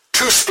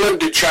 Two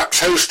splendid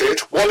chaps host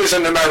it. One is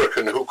an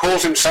American who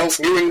calls himself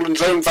New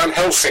England's own Van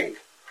Helsing,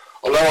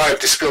 although I have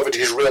discovered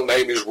his real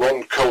name is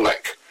Ron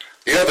Kolick.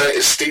 The other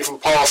is Stephen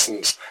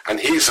Parsons, and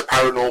he's a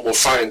paranormal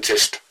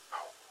scientist.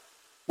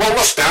 Well,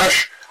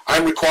 mustache,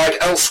 I'm required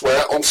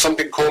elsewhere on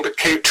something called a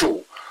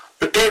K2.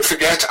 But don't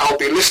forget, I'll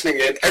be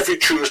listening in every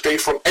Tuesday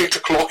from 8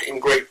 o'clock in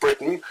Great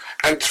Britain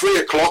and 3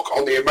 o'clock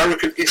on the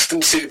American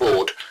Eastern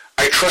Seaboard.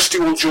 I trust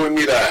you will join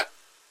me there.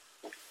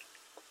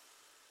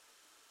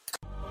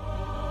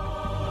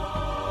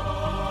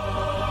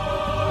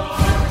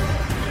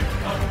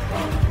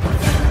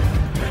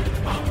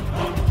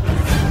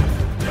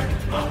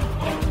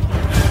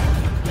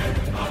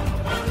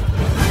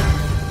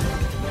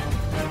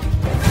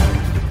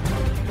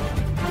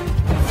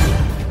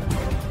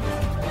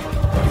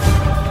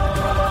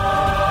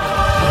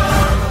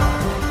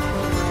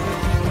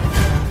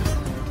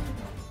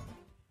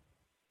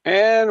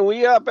 And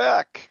we are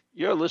back.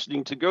 You're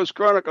listening to Ghost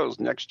Chronicles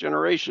Next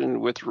Generation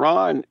with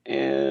Ron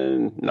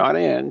and not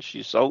Ann.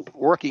 She's out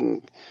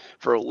working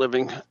for a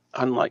living,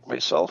 unlike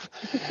myself.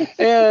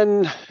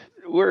 And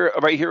we're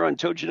right here on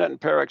TogiNet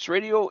and Parax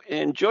Radio.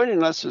 And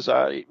joining us is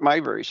my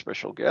very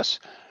special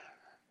guest,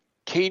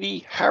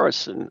 Katie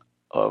Harrison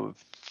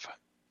of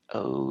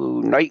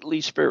Nightly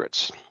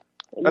Spirits.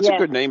 That's a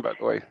good name, by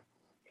the way.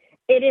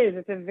 It is.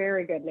 It's a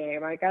very good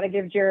name. I got to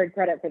give Jared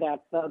credit for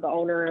that, the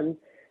owner and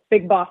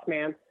big boss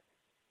man.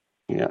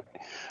 Yeah,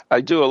 I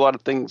do a lot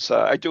of things.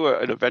 I do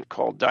an event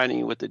called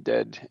Dining with the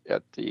Dead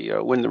at the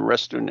Wyndham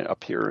Restaurant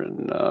up here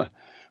in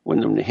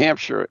Wyndham, New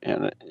Hampshire,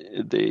 and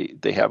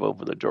they have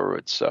over the door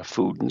it's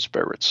food and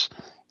spirits,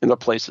 and the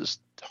place is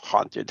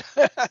haunted,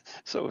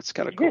 so it's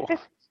kind of cool.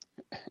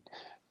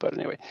 But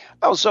anyway,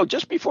 so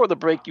just before the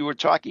break, you were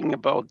talking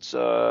about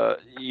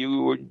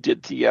you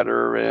did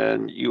theater,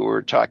 and you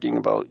were talking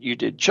about you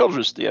did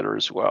children's theater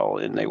as well,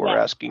 and they were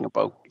asking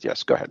about.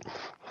 Yes, go ahead.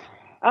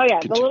 Oh,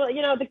 yeah.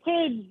 The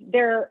kids,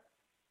 they're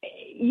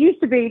used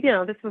to be,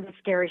 this was a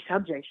scary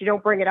subject. You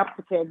don't bring it up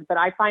to kids, but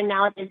I find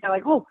now they're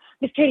like, oh,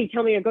 Miss Katie,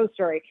 tell me a ghost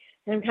story.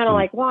 And I'm kind of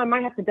like, well, I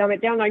might have to dumb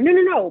it down. Like,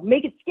 no,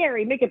 make it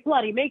scary, make it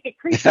bloody, make it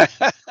creepy.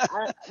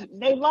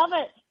 They love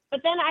it.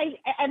 But then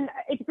and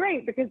it's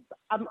great because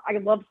I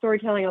love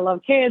storytelling. I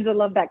love kids. I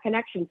love that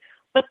connection.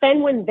 But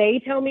then when they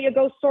tell me a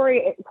ghost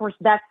story, of course,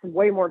 that's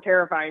way more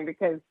terrifying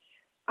because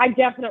I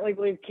definitely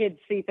believe kids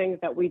see things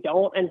that we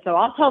don't. And so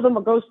I'll tell them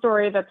a ghost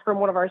story that's from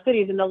one of our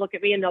cities, and they'll look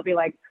at me and they'll be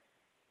like,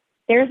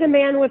 there's a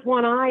man with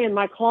one eye in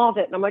my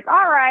closet. And I'm like,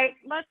 all right,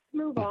 let's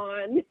move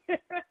on.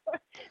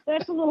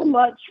 That's a little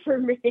much for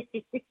me.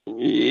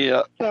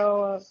 Yeah.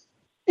 So,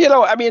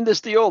 I mean,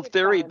 there's the old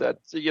theory that,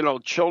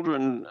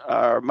 children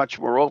are much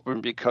more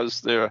open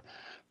because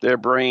their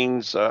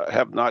brains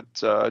have not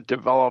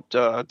developed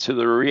to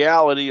the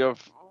reality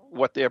of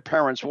what their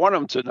parents want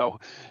them to know.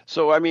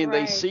 So, I mean,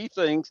 Right.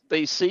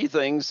 they see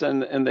things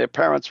and their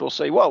parents will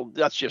say, well,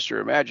 that's just your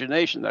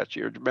imagination. That's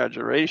your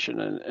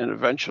imagination. And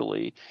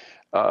eventually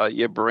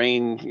your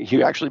brain,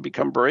 you actually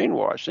become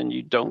brainwashed and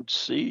you don't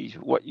see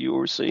what you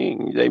were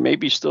seeing. They may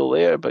be still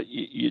there, but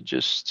you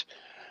just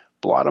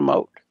blot them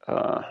out.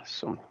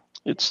 So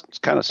it's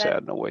kind of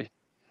sad in a way.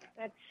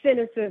 That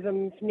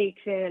cynicism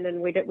sneaks in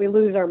and we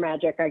lose our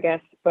magic, I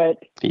guess.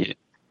 But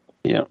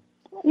yeah.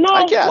 No,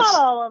 I guess. Not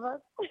all of us.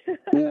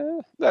 Yeah,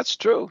 that's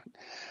true.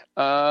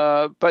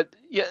 But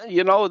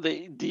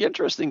the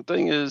interesting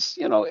thing is,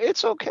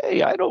 it's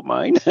okay. I don't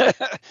mind.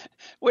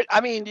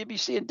 I mean, you'd be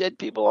seeing dead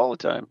people all the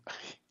time.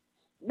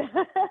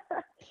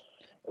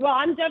 Well,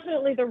 I'm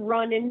definitely the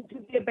run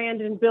into the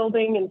abandoned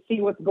building and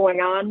see what's going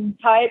on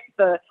type.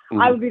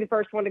 I would be the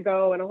first one to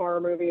go in a horror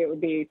movie. It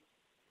would be,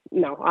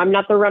 no, I'm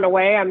not the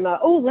runaway. I'm the,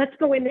 let's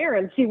go in there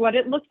and see what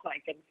it looks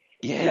like. And,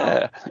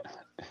 yeah.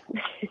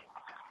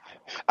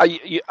 Are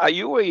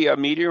you a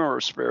medium or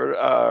a spirit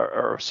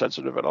or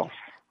sensitive at all?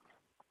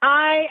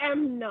 I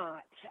am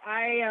not.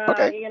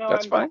 Okay,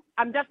 that's fine.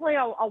 I'm definitely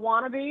a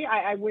wannabe.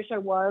 I wish I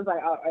was.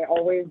 I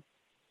always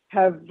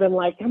have been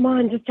like, come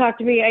on, just talk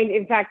to me.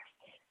 In fact,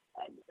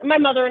 my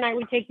mother and I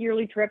would take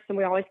yearly trips, and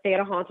we always stay at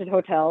a haunted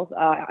hotel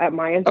at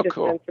my insistence.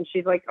 Cool. And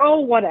she's like, oh,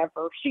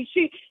 whatever.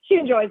 She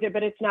enjoys it,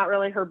 but it's not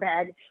really her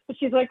bag. But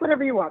she's like,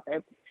 whatever you want,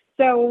 babe.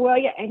 So,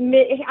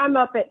 I'm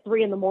up at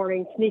 3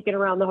 a.m, sneaking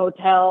around the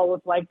hotel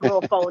with like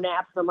little phone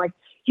apps. I'm like,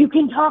 you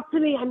can talk to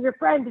me. I'm your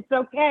friend. It's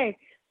okay.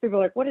 People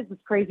are like, what is this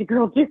crazy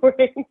girl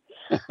doing?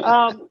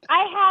 I've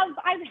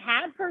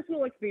had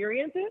personal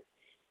experiences.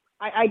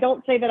 I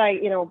don't say that I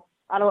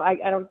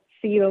don't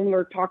see them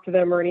or talk to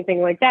them or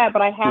anything like that,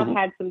 but I have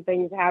had some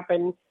things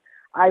happen.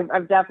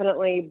 I've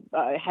definitely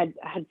had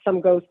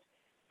some ghosts.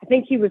 I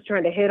think he was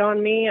trying to hit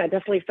on me. I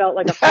definitely felt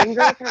like a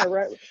finger.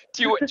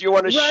 Do you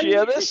want to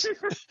share this?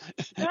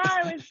 No,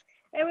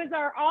 it was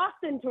our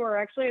Austin tour,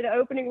 actually, the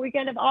opening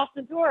weekend of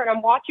Austin tour. And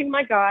I'm watching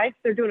my guys.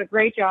 They're doing a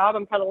great job.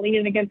 I'm kind of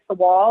leaning against the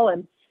wall.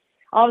 And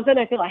all of a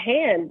sudden I feel a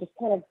hand just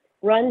kind of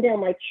run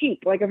down my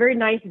cheek, like a very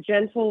nice,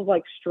 gentle,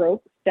 like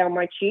stroke down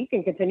my cheek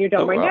and continue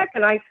down my neck.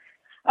 And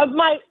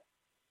my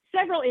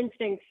several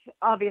instincts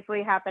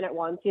obviously happen at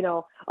once,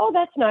 oh,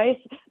 that's nice,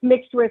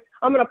 mixed with,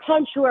 I'm going to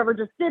punch whoever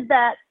just did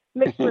that,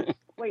 mixed with,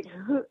 wait,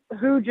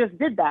 who just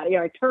did that?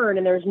 I turn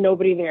and there's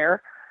nobody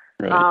there.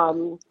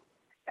 Right.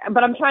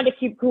 But I'm trying to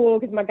keep cool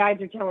because my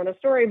guides are telling a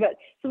story. But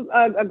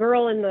a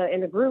girl in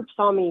the group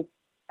saw me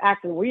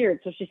acting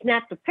weird, so she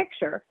snapped a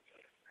picture.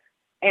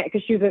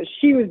 Because she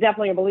was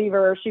definitely a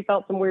believer. She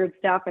felt some weird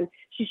stuff, and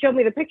she showed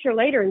me the picture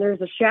later. And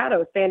there's a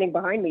shadow standing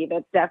behind me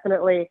that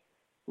definitely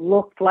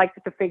looked like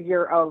the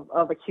figure of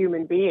a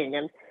human being.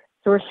 And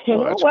so we're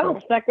saying, cool.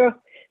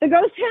 The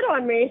ghost hit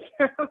on me.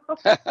 So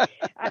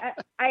I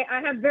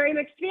have very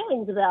mixed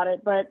feelings about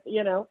it, but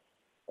it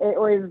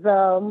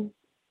was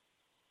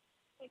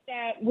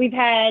that we've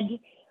had.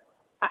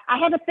 I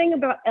have a thing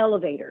about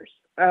elevators.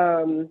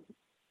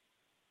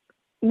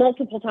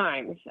 Multiple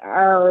times.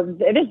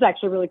 This is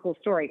actually a really cool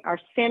story. Our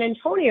San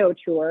Antonio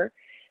tour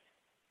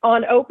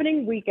on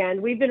opening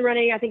weekend, we've been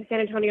running, I think San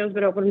Antonio's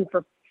been open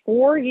for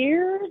 4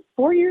 years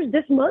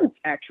this month,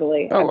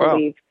 actually, I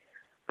believe.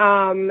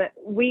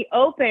 We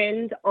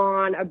opened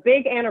on a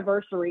big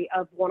anniversary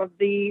of one of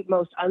the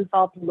most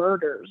unsolved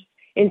murders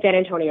in San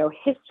Antonio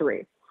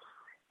history.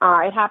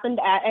 It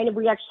happened and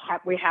we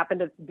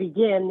happened to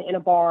begin in a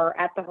bar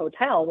at the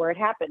hotel where it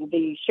happened,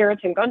 the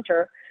Sheraton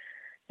Gunter.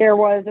 There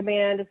was a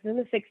man, this is in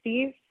the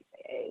 60s.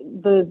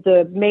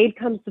 The maid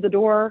comes to the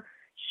door.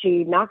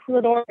 She knocks on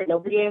the door and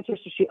nobody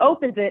answers. So she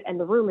opens it and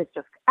the room is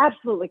just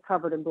absolutely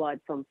covered in blood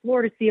from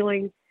floor to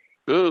ceiling.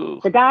 Ooh.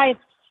 The guy is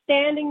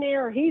standing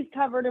there. He's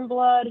covered in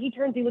blood. He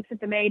turns, he looks at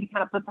the maid. He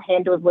kind of puts a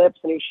hand to his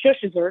lips and he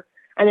shushes her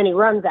and then he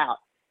runs out.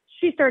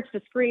 She starts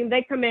to scream.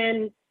 They come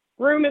in.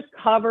 Room is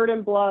covered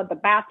in blood. The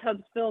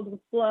bathtub's filled with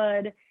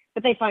blood,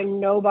 but they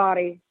find no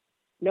body.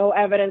 No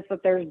evidence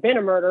that there's been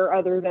a murder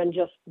other than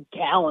just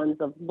gallons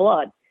of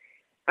blood.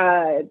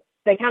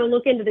 They kind of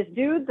look into this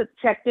dude that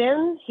checked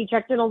in. He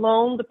checked in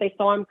alone, but they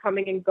saw him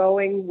coming and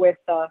going with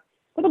a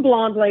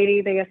blonde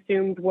lady they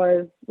assumed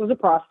was a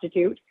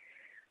prostitute.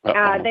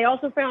 They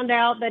also found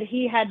out that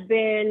he had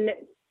been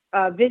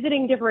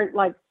visiting different,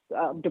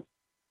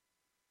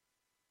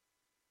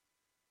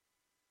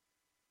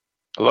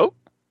 Hello?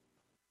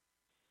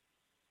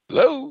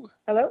 Hello?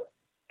 Hello?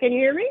 Can you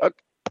hear me?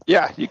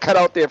 Yeah, you cut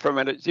out there for a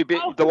minute.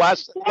 The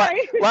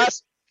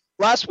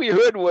last we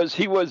heard was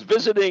he was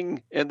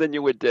visiting, and then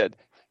you were dead.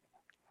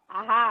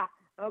 Aha.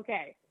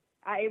 Okay.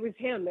 It was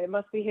him. It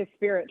must be his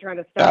spirit trying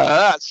to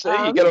stop. See,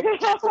 you got to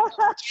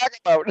talk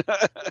about.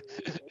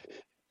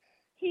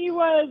 He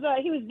was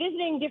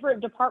visiting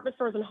different department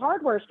stores and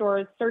hardware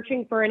stores,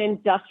 searching for an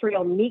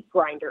industrial meat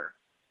grinder.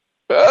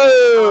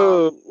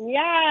 Oh.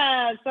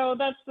 Yeah. So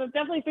that's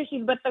definitely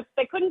fishy. But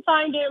they couldn't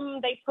find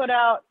him. They put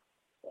out,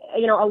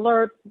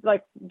 alerts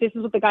like this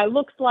is what the guy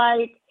looks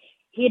like.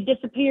 He had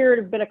disappeared.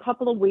 It's been a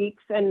couple of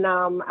weeks, and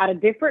at a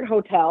different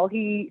hotel,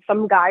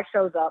 some guy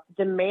shows up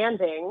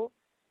demanding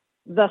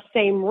the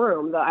same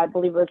room. I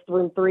believe it was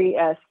room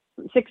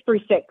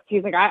 636.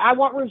 He's like, I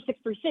want room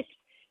 636.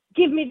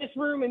 Give me this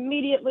room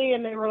immediately.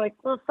 And they were like,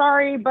 well,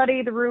 sorry,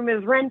 buddy, the room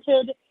is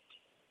rented.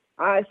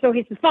 So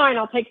he said, fine,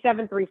 I'll take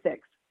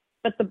 736.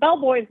 But the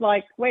bellboy's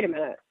like, wait a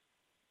minute,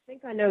 I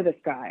think I know this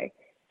guy.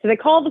 So they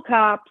call the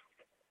cops.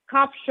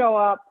 Cops show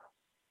up.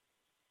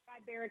 The guy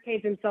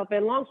barricades himself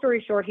in. Long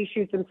story short, he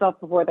shoots himself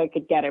before they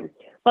could get him.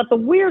 But the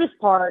weirdest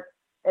part,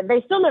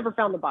 they still never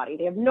found the body.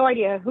 They have no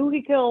idea who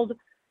he killed.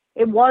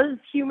 It was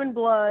human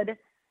blood.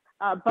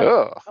 But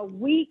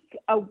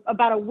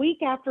about a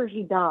week after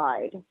he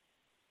died,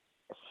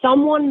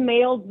 someone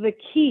mailed the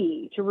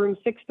key to room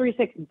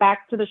 636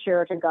 back to the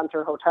Sheraton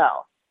Gunter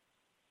Hotel.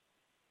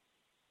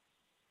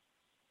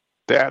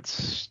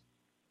 That's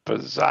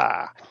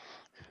bizarre.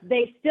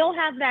 They still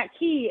have that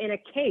key in a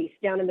case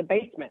down in the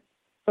basement.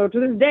 So to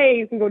this day,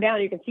 you can go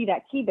down, you can see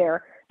that key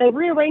there. They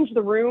rearranged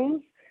the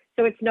rooms,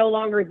 so it's no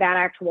longer that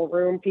actual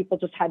room. People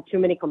just had too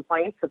many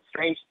complaints of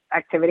strange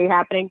activity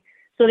happening.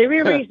 So they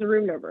rearranged the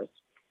room numbers.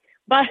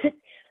 But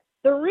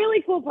the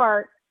really cool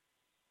part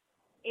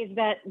is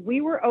that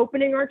we were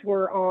opening our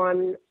tour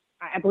on,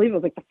 I believe it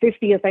was like the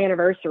 50th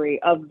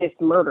anniversary of this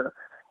murder.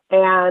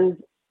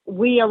 And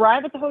we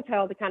arrived at the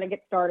hotel to kind of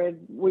get started.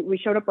 We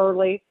showed up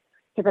early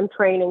because I'm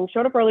training,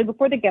 showed up early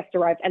before the guests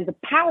arrived, and the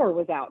power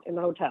was out in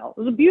the hotel.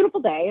 It was a beautiful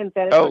day in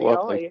San Antonio.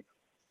 Oh,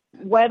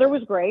 weather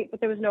was great, but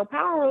there was no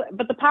power.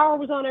 But the power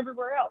was on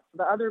everywhere else,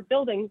 the other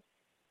buildings.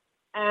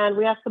 And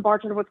we asked the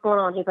bartender what's going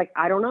on. He's like,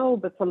 I don't know,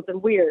 but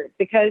something weird.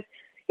 Because,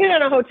 in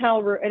a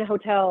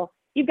hotel,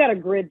 you've got a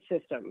grid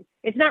system.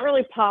 It's not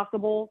really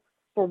possible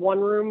for one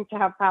room to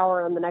have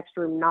power and the next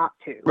room not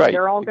to. Right.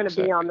 They're all going to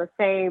be on the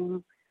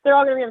same. They're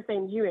all going to be on the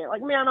same unit.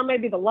 Like,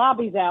 maybe the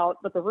lobby's out,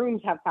 but the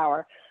rooms have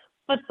power.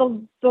 But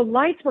the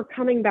lights were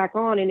coming back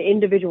on in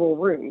individual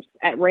rooms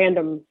at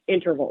random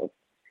intervals.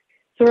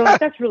 So we're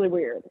like, that's really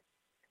weird.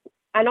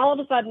 And all of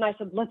a sudden, I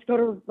said, let's go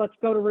to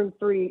room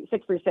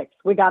 636.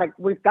 We've got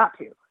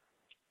to.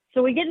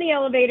 So we get in the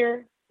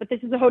elevator, but this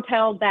is a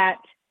hotel that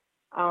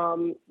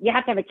you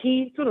have to have a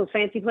key. It's one of those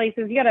fancy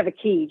places. You got to have a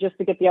key just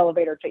to get the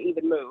elevator to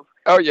even move.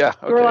 Oh, yeah. Okay.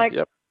 So we're like,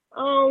 yep.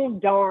 Oh,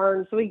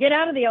 darn. So we get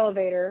out of the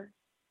elevator,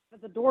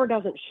 but the door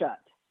doesn't shut.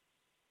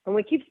 And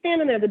we keep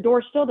standing there. The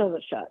door still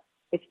doesn't shut.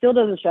 It still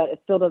doesn't shut. It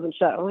still doesn't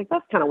shut. I'm like,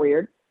 that's kind of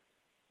weird.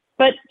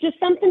 But just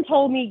something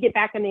told me get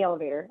back in the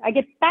elevator. I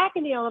get back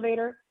in the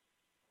elevator.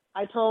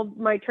 I told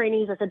my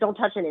trainees, I said, don't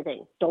touch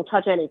anything. Don't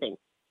touch anything.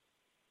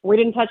 We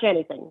didn't touch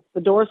anything. The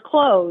doors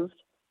closed,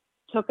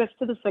 took us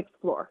to the 6th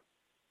floor.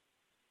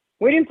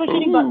 We didn't push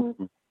any buttons.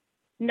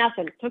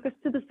 Nothing. Took us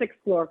to the 6th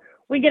floor.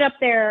 We get up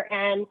there,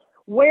 and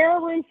where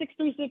room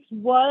 636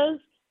 was,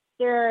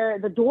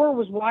 the door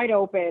was wide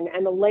open,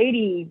 and the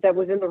lady that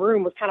was in the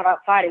room was kind of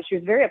outside, and she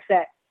was very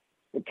upset,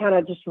 kind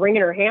of just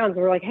wringing her hands.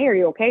 We were like, hey, are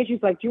you okay?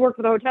 She's like, do you work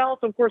for the hotel?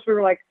 So, of course, we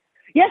were like,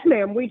 yes,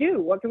 ma'am, we do.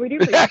 What can we do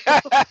for you?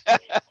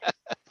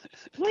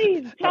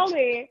 Please tell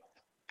me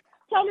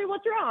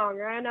what's wrong.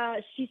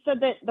 And she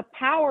said that the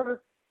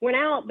power went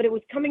out, but it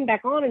was coming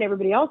back on in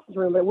everybody else's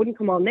room, but it wouldn't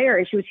come on there.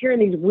 And she was hearing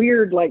these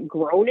weird, like,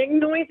 groaning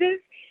noises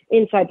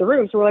inside the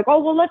room. So we're like,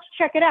 oh, well, let's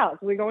check it out.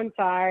 So we go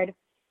inside.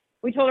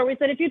 We told her, we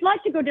said, if you'd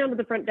like to go down to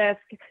the front desk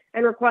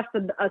and request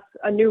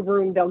a new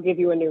room, they'll give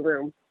you a new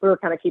room. We were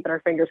kind of keeping our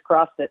fingers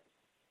crossed that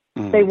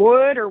they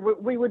would, or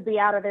we would be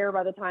out of there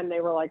by the time they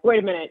were like, wait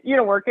a minute, you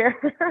don't work here.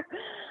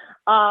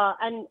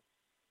 And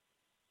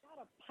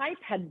a pipe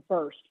had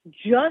burst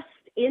just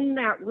in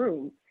that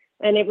room,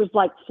 and it was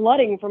like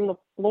flooding from the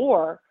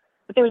floor,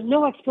 but there was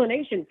no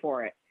explanation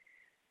for it.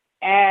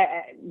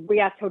 We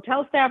asked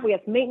hotel staff, we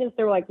asked maintenance.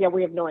 They were like, yeah,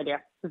 we have no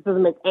idea. This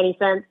doesn't make any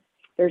sense.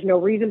 There's no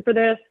reason for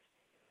this.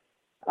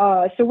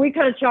 So we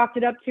kind of chalked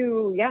it up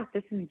to, yeah,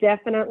 this is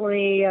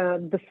definitely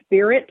the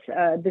spirit,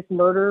 this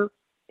murder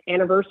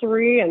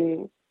anniversary,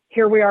 and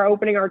here we are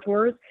opening our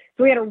tours.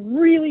 So we had a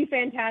really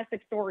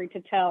fantastic story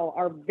to tell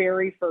our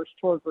very first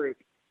tour group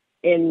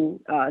in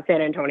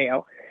San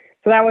Antonio.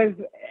 So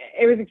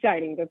it was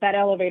exciting that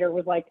elevator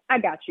was like, I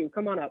got you,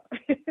 come on up.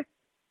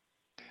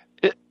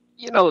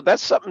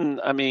 That's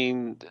something, I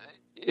mean,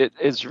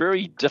 it's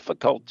very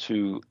difficult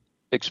to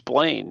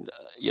explain,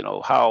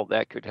 how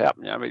that could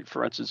happen. I mean,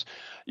 for instance,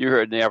 you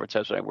heard in the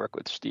advertisement, I work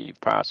with Steve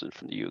Parsons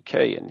from the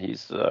UK, and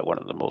he's one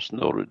of the most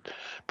noted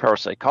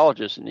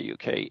parapsychologists in the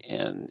UK,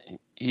 and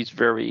he's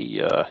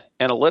very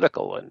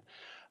analytical. And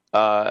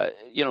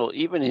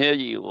even here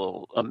you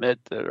will admit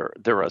that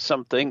there are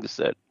some things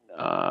that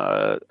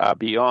are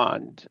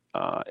beyond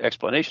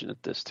explanation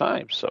at this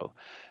time. So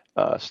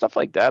stuff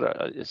like that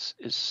is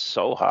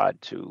so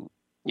hard to,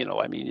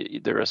 I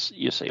mean,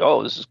 you say,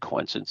 oh, this is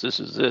coincidence, this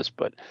is this,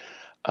 but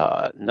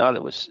no,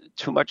 there was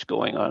too much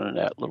going on in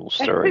that little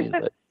story.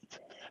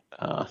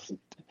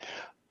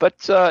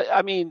 But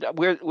I mean,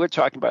 we're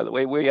talking, by the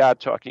way, we are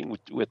talking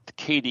with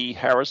Katie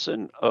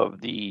Harrison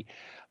of the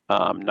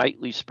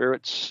Nightly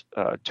Spirits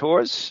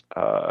tours,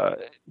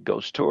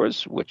 ghost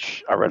tours,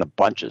 which are in a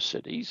bunch of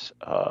cities.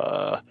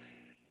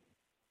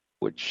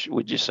 Which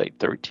would you say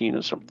 13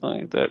 or something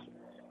like that?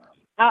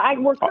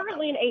 We're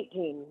currently in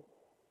 18.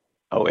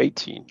 Oh,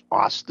 18.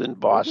 Austin,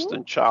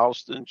 Boston,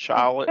 Charleston,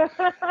 Charlotte,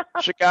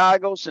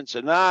 Chicago,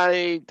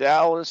 Cincinnati,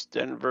 Dallas,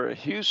 Denver,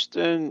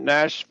 Houston,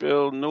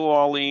 Nashville, New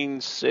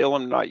Orleans,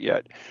 Salem, not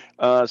yet,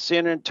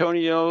 San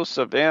Antonio,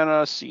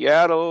 Savannah,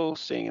 Seattle,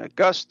 St.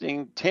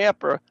 Augustine,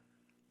 Tampa.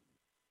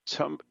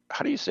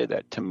 How do you say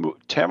that?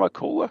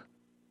 Temecula?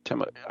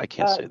 I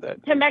can't say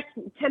that.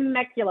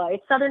 Temecula.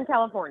 It's Southern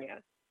California.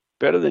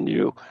 Better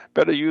you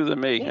than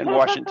me, in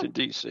Washington,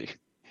 D.C.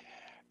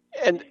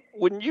 And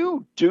when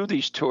you do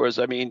these tours,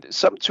 I mean,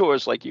 some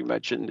tours, like you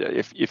mentioned,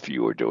 if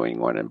you were doing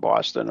one in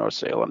Boston or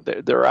Salem,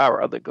 there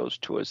are other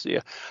ghost tours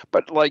there.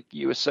 But like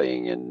you were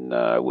saying in,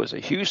 was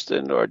it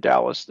Houston or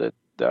Dallas, that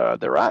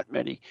there aren't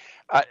many.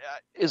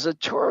 Is a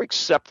tour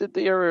accepted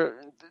there?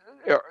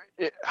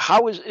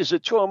 How is a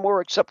tour more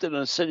accepted in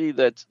a city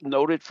that's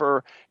noted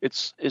for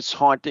its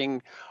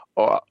haunting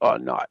or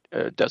not?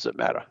 Does it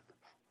matter?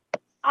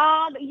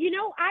 I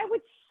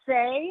would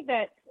say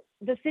that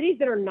the cities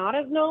that are not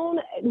as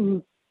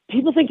known,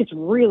 people think it's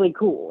really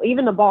cool.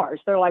 Even the bars,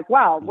 they're like,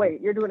 "Wow,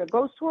 wait, you're doing a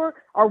ghost tour?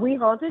 Are we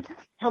haunted?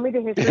 Tell me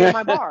the history of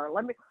my bar.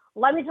 Let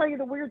me tell you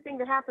the weird thing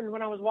that happened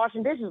when I was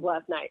washing dishes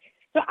last night."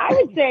 So I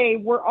would say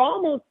we're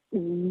almost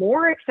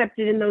more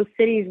accepted in those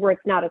cities where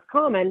it's not as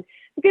common,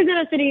 because in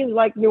a city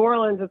like New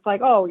Orleans, it's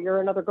like, "Oh,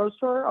 you're another ghost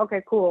tour?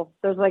 Okay, cool.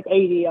 There's like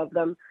 80 of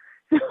them."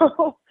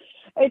 So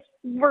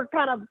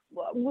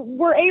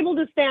we're able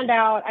to stand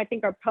out. I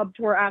think our pub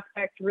tour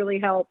aspect really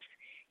helps.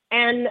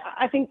 And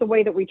I think the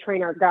way that we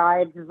train our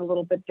guides is a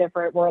little bit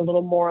different. We're a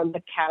little more on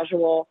the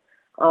casual,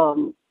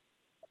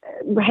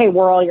 hey,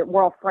 we're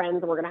all friends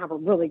and we're going to have a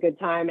really good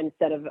time,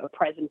 instead of a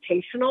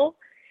presentational.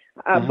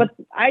 But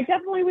I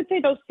definitely would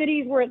say those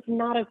cities where it's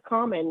not as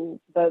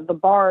common, the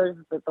bars,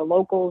 the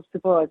locals,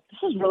 people are like,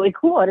 this is really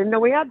cool. I didn't know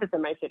we had this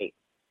in my city.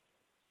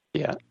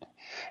 Yeah.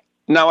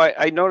 Now,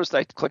 I noticed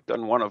I clicked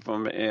on one of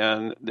them,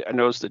 and I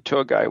noticed the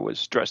tour guide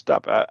was dressed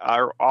up.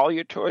 Are all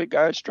your tour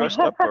guides dressed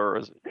up? Or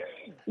is it...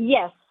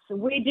 Yes,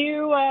 we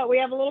do. We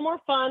have a little more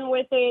fun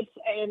with it,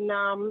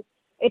 and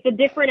it's a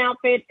different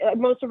outfit.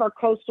 Most of our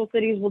coastal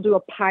cities will do a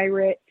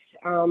pirate.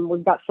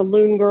 We've got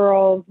saloon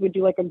girls. We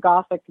do like a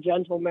gothic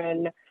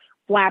gentleman,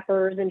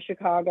 flappers in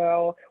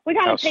Chicago. We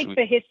kind of take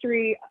the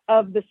history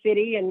of the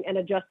city and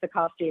adjust the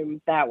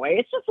costume that way.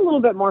 It's just a little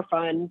bit more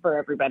fun for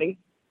everybody.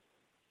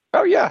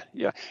 Oh yeah,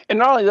 yeah, and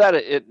not only that,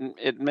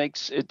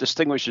 it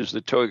distinguishes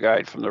the tour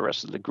guide from the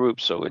rest of the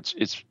group, so it's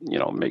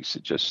makes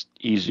it just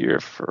easier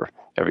for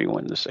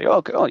everyone to say,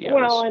 oh yeah.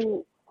 Well,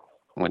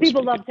 and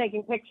people love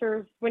taking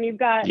pictures when you've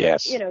got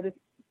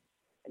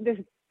this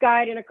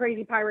guide in a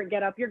crazy pirate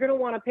getup. You're going to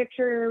want a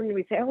picture, and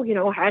we say,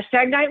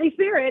 hashtag Nightly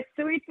Spirits.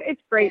 So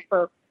it's great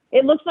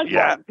it looks like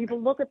fun. People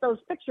look at those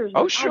pictures.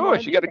 Oh sure,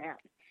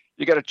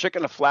 you got a chick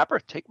and a flapper?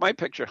 Take my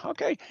picture.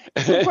 Okay.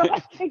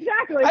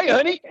 Exactly. Hi,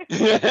 honey.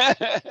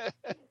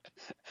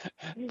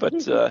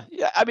 But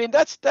I mean,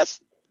 that's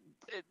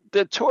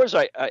the tours.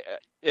 I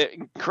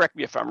correct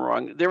me if I'm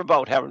wrong. They're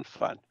about having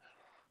fun.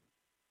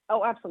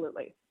 Oh,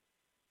 absolutely.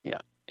 Yeah,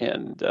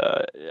 and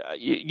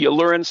you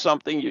learn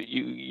something.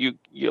 You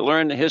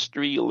learn the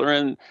history. You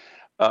learn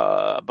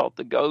about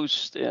the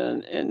ghost,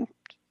 and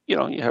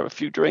you have a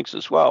few drinks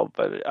as well.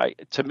 But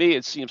to me,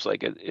 it seems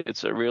like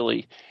it's a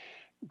really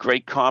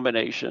great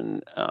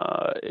combination.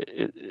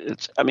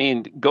 I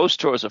mean, ghost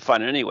tours are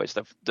fun anyways.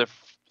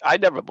 I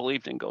never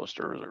believed in ghost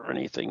tours or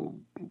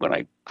anything when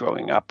I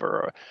growing up,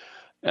 or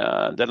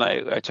then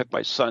I took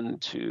my son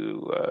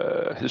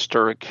to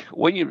historic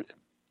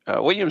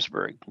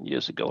Williamsburg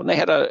years ago, and they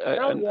had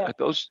a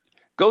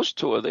ghost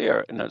tour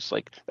there, and it's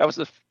like that was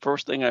the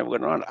first thing I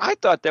went on. I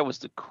thought that was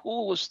the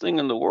coolest thing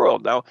in the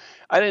world. Now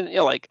I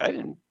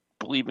didn't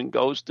believe in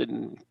ghosts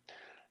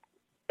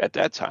at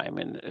that time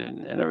and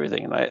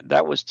everything. And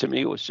that was, to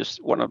me, was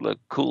just one of the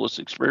coolest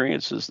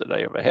experiences that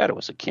I ever had. It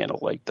was a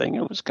candlelight thing.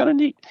 It was kind of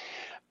neat.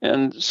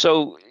 And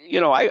so,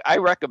 I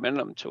recommend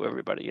them to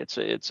everybody. It's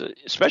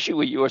especially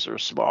with yours are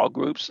small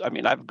groups. I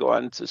mean, I've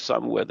gone to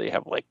some where they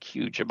have like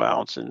huge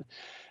amounts, and,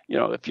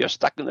 if you're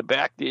stuck in the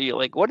back there, you're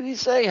like, what did he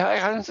say?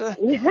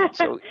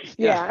 So,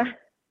 yeah.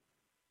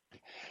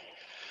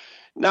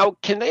 Now,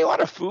 can they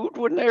order food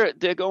when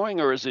they're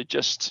going, or is it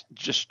just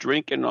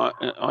drinking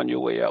on your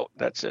way out?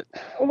 That's it.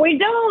 We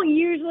don't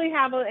usually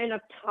have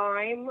enough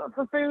time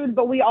for food,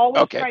 but we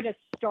always try to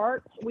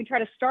start. We try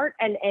to start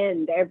and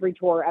end every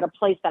tour at a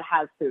place that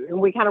has food,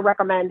 and we kind of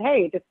recommend,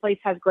 hey, this place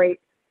has great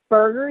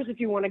burgers if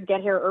you want to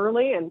get here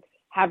early and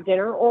have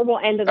dinner, or we'll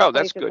end at the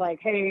places like,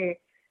 hey,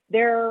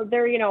 they're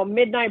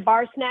midnight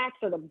bar snacks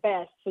are the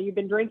best. So you've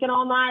been drinking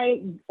all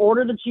night,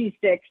 order the cheese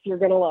sticks. You're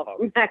going to love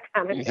them. That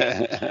kind of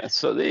thing.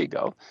 So there you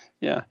go.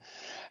 Yeah.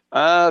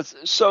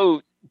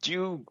 So do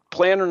you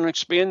plan on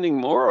expanding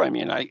more? I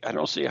mean, I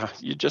don't see how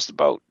you're just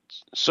about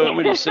so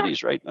many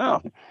cities right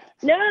now.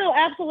 No,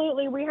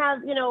 absolutely. We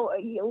have,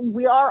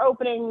 we are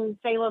opening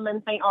Salem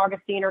and St.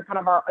 Augustine are kind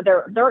of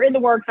they're in the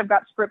works. I've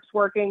got scripts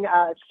working.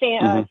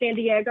 San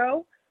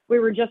Diego. We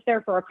were just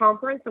there for a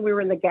conference, and we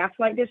were in the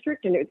Gaslight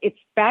District, and it's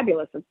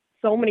fabulous. It's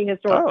so many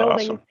historic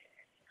buildings.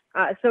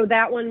 Awesome. So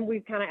that one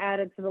we've kind of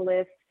added to the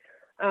list.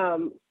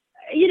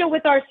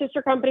 With our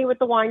sister company with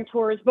the wine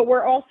tours, but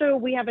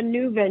we have a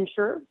new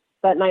venture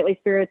that Nightly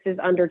Spirits is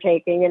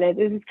undertaking, and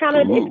it's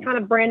kind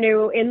of brand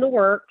new in the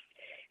works.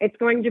 It's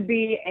going to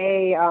be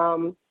a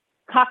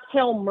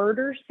cocktail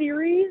murder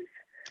series.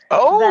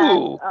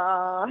 Oh,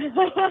 it's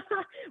going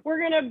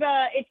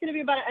to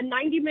be about a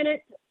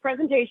 90-minute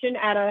presentation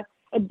at a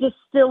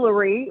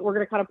distillery. We're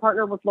going to kind of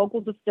partner with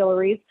local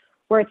distilleries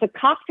where it's a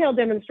cocktail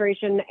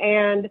demonstration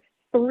and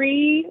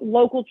 3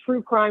 local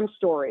true crime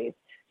stories.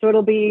 So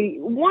it'll be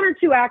 1 or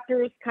 2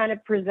 actors kind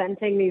of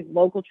presenting these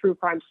local true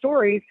crime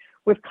stories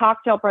with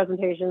cocktail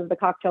presentations. The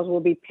cocktails will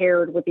be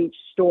paired with each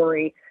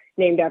story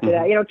named after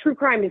that. True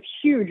crime is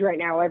huge right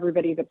now.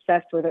 Everybody's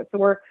obsessed with it. So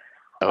we're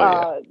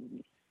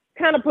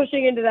kind of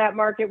pushing into that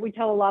market. We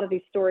tell a lot of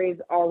these stories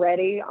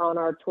already on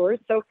our tours.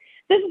 So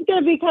this is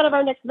going to be kind of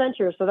our next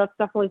venture. So that's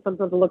definitely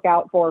something to look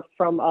out for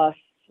from us.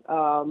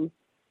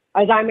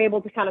 As I'm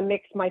able to kind of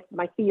mix my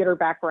theater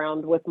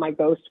background with my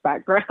ghost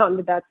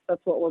background, that's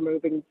what we're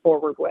moving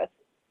forward with.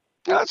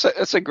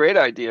 That's a great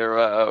idea.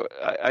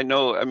 I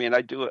know. I mean,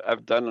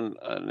 I've done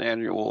an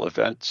annual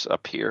event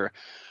up here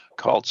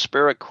called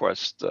Spirit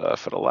Quest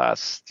for the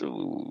last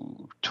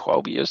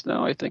 12 years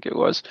now, I think it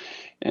was.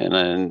 And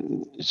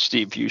then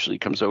Steve usually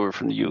comes over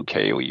from the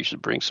UK. We usually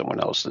bring someone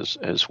else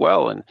as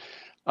well. And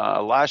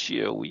last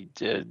year we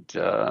did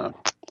on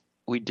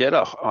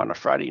a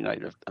Friday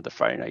night, the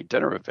Friday night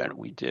dinner event,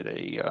 we did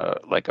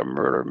a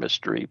murder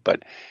mystery,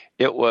 but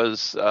it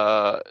was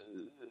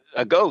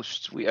a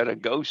ghost. We had a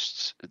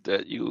ghost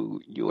that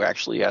you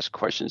actually asked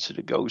questions to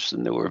the ghosts,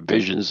 and there were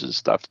visions and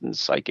stuff and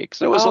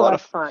psychics. It was a lot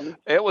of fun.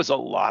 It was a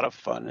lot of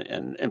fun,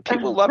 and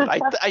people loved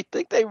it. I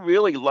think they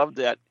really loved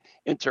that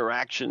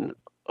interaction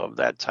of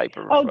that type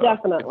of.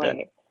 Definitely.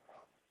 Event.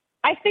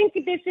 I think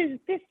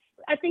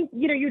I think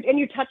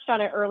you touched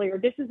on it earlier.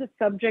 This is a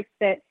subject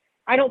that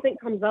I don't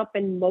think comes up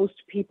in most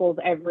people's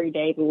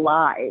everyday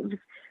lives.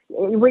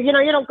 You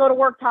don't go to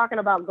work talking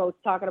about ghosts,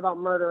 talking about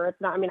murder.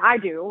 It's not. I mean, I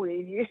do.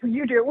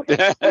 You do. We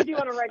do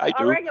on a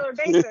regular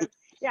basis.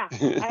 Yeah,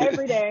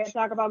 every day I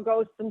talk about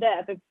ghosts and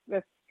death. It's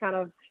kind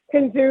of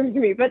consumes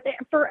me. But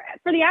for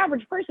the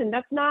average person,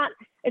 it's not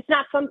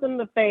something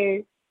that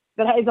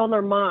is on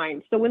their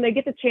mind. So when they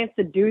get the chance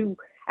to do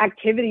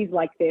activities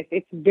like this,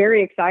 it's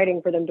very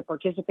exciting for them to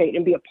participate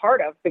and be a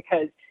part of,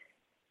 because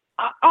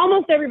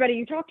almost everybody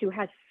you talk to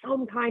has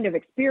some kind of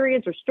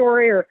experience or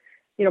story, or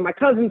my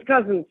cousin's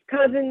cousin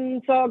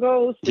saw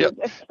ghosts,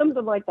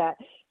 something like that.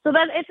 So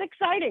that it's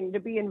exciting to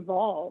be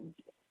involved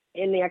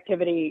in the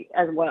activity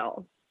as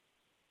well.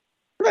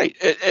 Right.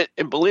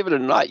 And believe it or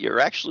not, you're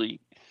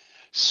actually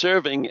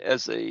serving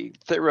as a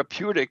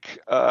therapeutic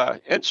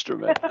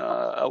instrument.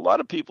 A lot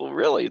of people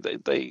really, I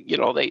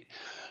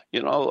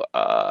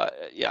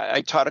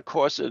taught a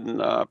course in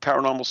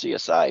paranormal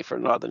CSI for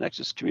Northern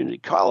Nexus Community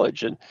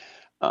College, and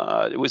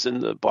it was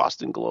in the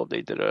Boston Globe.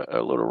 They did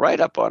a little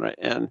write-up on it,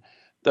 and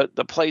the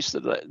place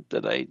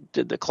that I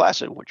did the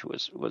class in, which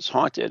was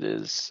haunted,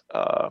 is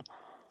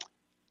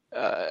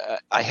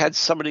I had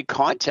somebody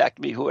contact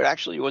me who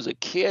actually was a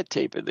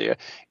caretaker there,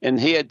 and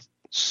he had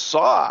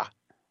saw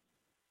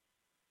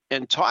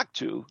and talked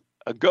to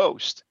a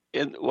ghost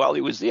while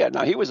he was there.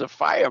 Now, he was a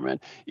fireman.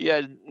 He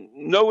had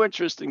no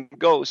interest in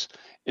ghosts,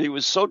 and he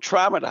was so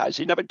traumatized.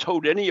 He never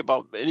told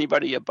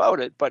anybody about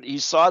it, but he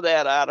saw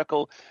that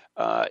article.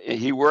 And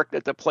he worked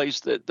at the place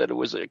that it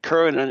was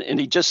occurring, and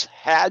he just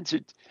had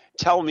to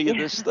tell me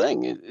this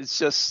thing. It's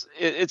just,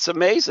 it's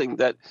amazing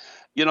that,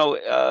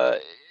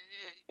 and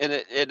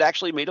it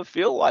actually made him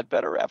feel a lot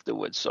better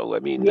afterwards. So, I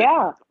mean,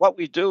 what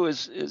we do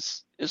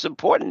is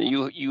important.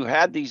 You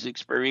had these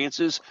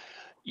experiences.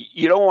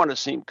 You don't want to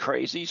seem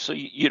crazy, so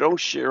you don't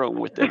share them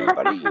with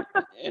anybody.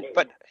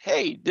 But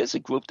hey, there's a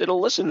group that'll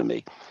listen to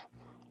me.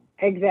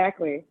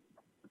 Exactly.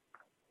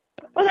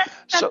 Well,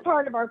 that's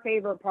part of our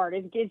favorite part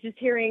is just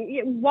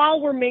hearing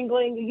while we're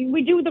mingling.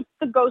 We do the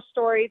ghost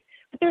stories,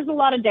 but there's a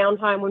lot of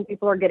downtime when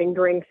people are getting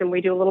drinks, and we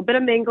do a little bit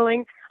of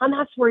mingling, and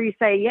that's where you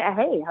say,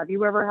 hey, have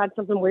you ever had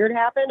something weird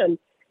happen? And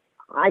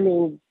I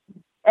mean,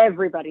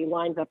 everybody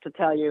lines up to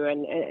tell you,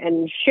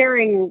 and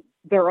sharing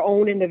their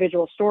own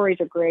individual stories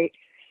are great.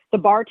 The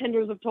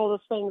bartenders have told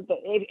us things that,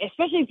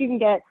 especially if you can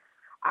get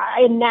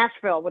in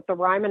Nashville with the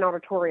Ryman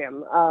Auditorium,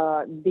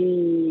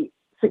 the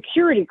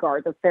security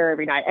guard that's there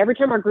every night. Every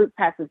time our group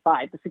passes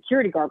by, the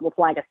security guard will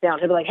flag us down.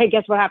 He'll be like, hey,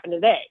 guess what happened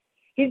today?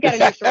 He's got a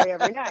new story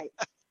every night.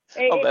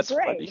 That's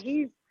great.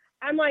 funny.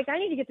 I'm like, I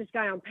need to get this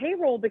guy on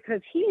payroll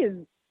because he is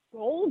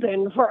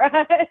golden for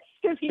us.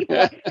 Because he's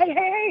like,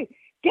 hey,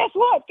 guess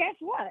what?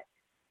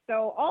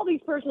 So all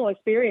these personal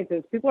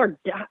experiences, people are,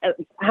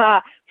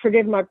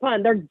 forgive my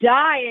pun, they're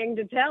dying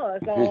to tell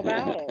us all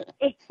about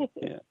it.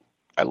 Yeah,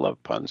 I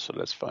love puns, so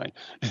that's fine.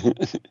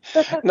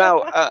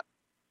 Now,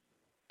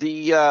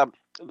 a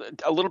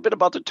little bit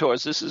about the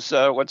tours. This is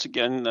once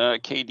again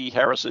KD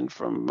Harrison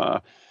from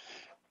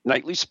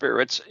Nightly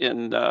Spirits,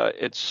 and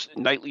it's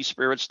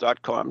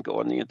nightlyspirits.com. Go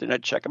on the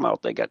internet, check them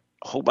out. They got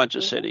a whole bunch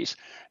of cities.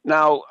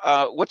 Now,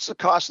 what's the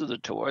cost of the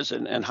tours,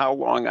 and how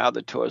long are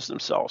the tours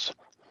themselves?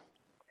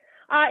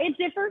 It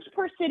differs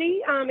per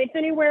city. It's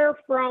anywhere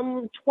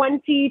from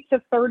 $20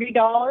 to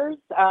 $30,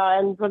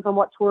 and depends on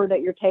what tour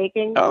that you're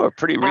taking. Oh,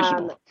 pretty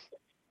reasonable.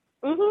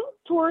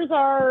 Tours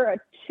are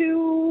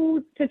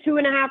 2 to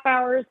 2.5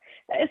 hours.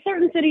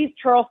 Certain cities,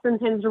 Charleston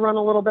tends to run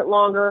a little bit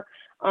longer,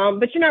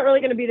 but you're not really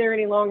going to be there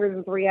any longer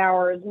than 3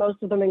 hours.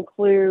 Most of them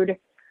include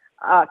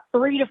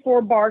 3 to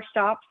 4 bar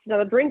stops. Now,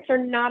 the drinks are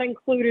not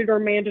included or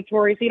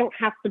mandatory, so you don't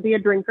have to be a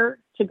drinker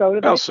to go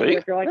to this.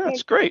 If you're like,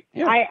 that's great.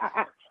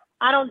 Yeah.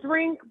 I don't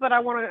drink, but I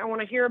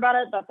want to hear about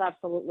it. That's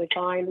absolutely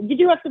fine. You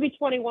do have to be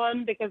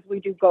 21 because we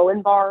do go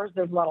in bars.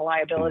 There's a lot of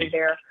liability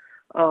there.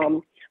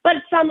 But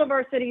some of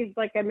our cities,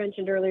 like I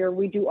mentioned earlier,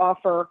 we do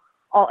offer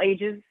all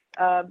ages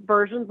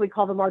versions. We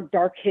call them our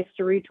dark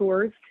history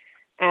tours.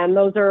 And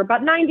those are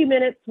about 90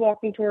 minutes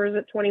walking tours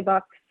at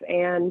 $20.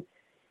 And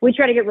we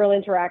try to get real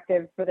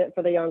interactive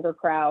for the younger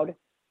crowd.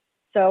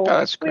 So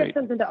that's we great.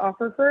 have something to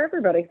offer for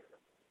everybody.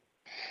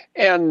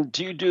 And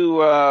do you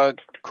do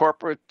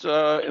corporate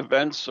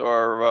events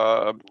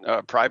or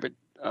private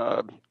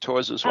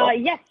tours as well?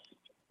 Yes.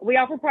 We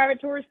offer private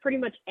tours pretty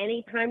much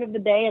any time of the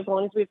day as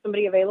long as we have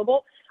somebody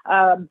available.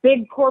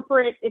 Big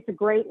corporate, it's a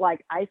great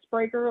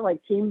icebreaker,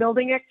 team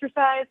building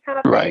exercise kind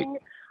of thing.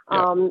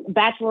 Yeah.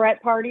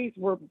 Bachelorette parties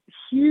were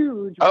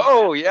huge.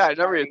 Oh, yeah. I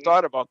never even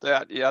thought about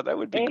that. Yeah, that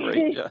would be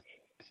great.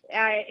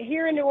 Yeah.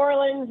 Here in New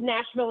Orleans,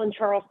 Nashville, and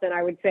Charleston,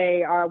 I would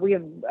say we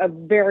have a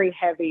very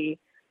heavy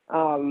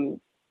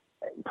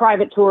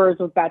private tours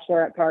with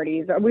bachelorette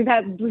parties. We've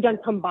done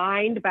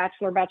combined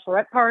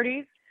bachelorette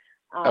parties.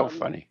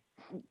 Funny.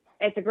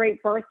 It's a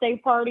great birthday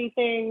party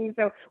thing.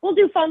 So we'll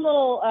do fun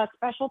little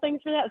special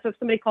things for that. So if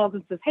somebody calls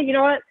and says, hey, you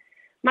know what?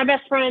 My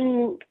best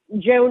friend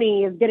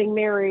Joni is getting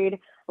married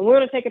and we're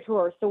going to take a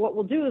tour. So what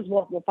we'll do is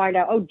we'll find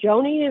out,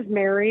 Joni is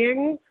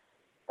marrying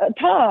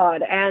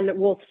Todd, and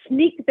we'll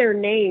sneak their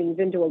names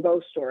into a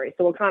ghost story.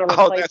 So we'll kind of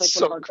replace that's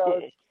so one of our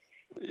cool. ghosts.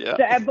 Yeah.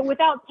 So, but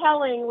without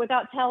telling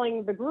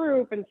the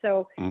group. And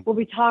so we'll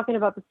be talking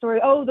about the story.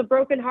 The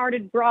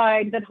broken-hearted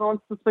bride that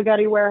haunts the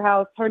spaghetti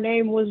warehouse. Her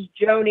name was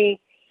Joni.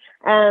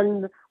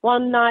 And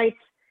one night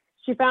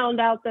she found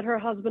out that her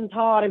husband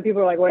Todd, and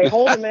people are like, wait,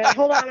 hold on a minute.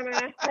 That's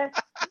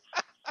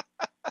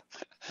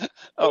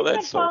so funny.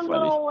 It's a fun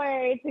little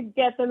way to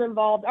get them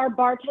involved. Our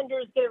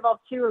bartenders get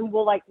involved too, and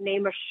we'll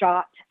name a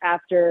shot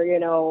after,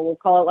 we'll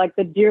call it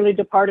the dearly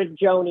departed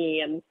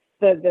Joni. And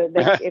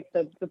if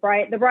the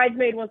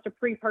bridesmaid wants to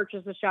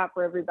pre-purchase a shot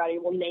for everybody,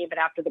 we'll name it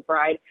after the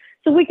bride.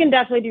 So we can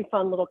definitely do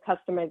fun little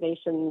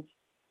customizations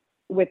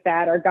with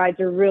that. Our guides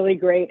are really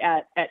great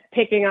at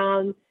picking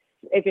on.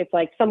 If it's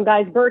some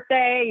guy's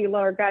birthday, you let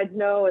our guides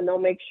know, and they'll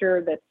make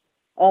sure that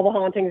all the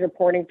hauntings are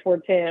pointing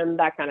towards him,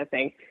 that kind of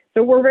thing.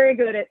 So we're very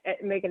good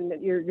at making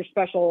your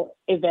special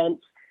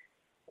events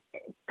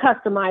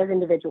customized,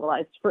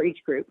 individualized for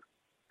each group.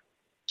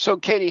 So,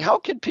 Katie, how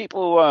can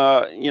people,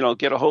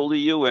 get a hold of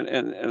you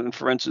and,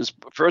 for instance,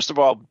 first of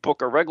all,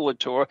 book a regular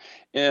tour,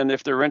 and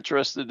if they're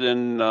interested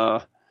in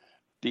the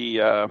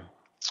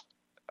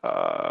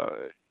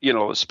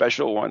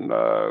special one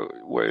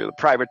where the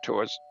private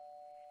tours.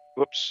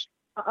 Whoops.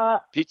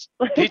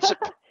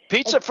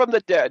 Pizza from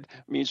the dead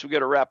means we got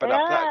to wrap it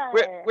up.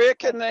 Where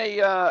can they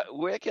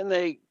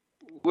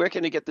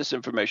get this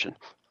information?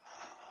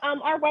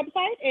 Our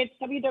website, it's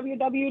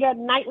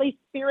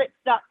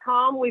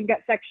www.nightlyspirits.com. We've got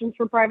sections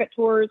for private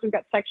tours. We've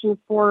got sections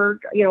for,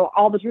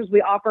 all the tours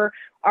we offer.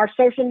 Our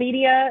social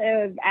media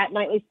is at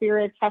Nightly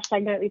Spirits,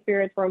 #Nightly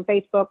Spirits. We're on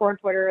Facebook, we're on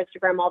Twitter,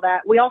 Instagram, all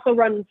that. We also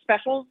run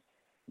specials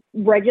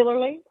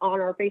regularly on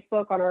our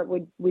Facebook.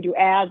 We do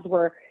ads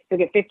where you'll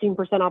get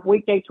 15% off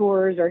weekday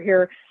tours, or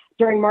here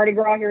during Mardi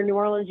Gras here in New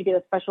Orleans, you get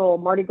a special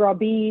Mardi Gras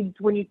beads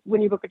when you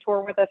book a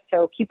tour with us.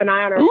 So keep an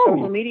eye on our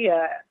social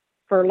media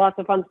for lots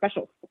of fun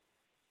specials.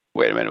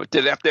 Wait a minute.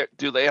 Do they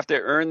have to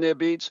earn their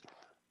beads?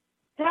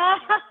 Well,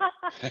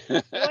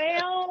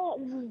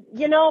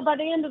 by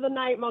the end of the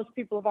night, most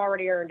people have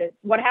already earned it.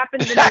 What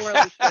happens in New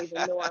Orleans stays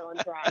in New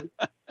Orleans,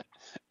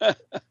 Ron.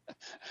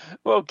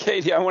 Well,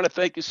 Katie, I want to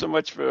thank you so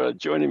much for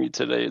joining me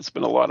today. It's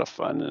been a lot of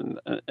fun,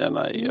 and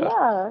I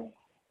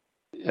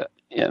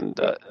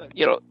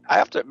I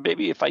have to,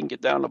 maybe if I can get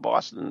down to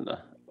Boston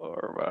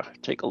or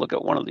take a look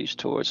at one of these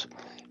tours.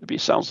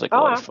 Sounds like a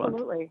lot of fun.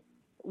 Absolutely.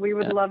 We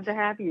would love to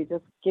have you.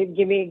 Just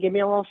give me a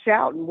little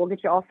shout, and we'll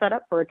get you all set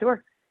up for a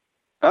tour.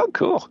 Oh,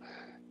 cool.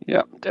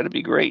 Yeah, that'd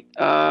be great.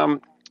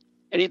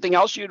 Anything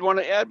else you'd want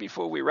to add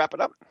before we wrap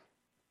it up?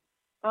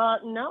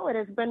 No, it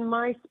has been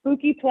my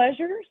spooky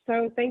pleasure.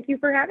 So thank you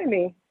for having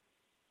me.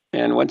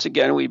 And once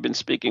again, we've been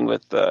speaking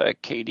with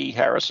Katie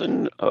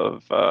Harrison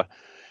of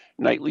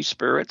Nightly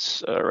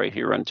Spirits right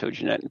here on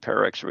TogiNet and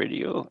Parax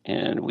Radio.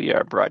 And we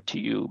are brought to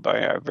you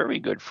by our very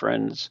good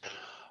friends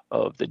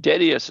of the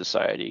Dead Air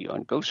Society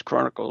on Ghost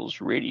Chronicles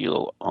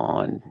Radio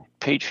on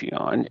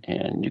Patreon.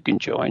 And you can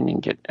join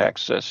and get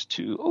access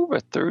to over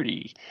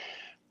 30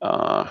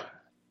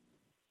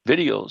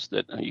 videos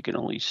that you can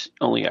only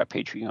our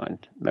Patreon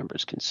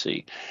members can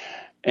see.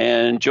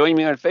 And join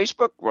me on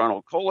Facebook.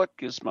 Ronald Kolick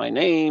is my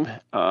name.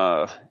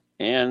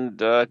 And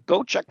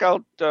go check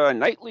out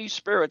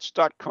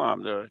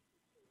nightlyspirits.com. They're a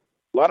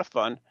lot of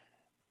fun.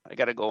 I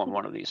got to go on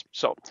one of these.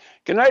 So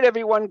good night,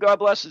 everyone. God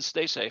bless and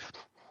stay safe.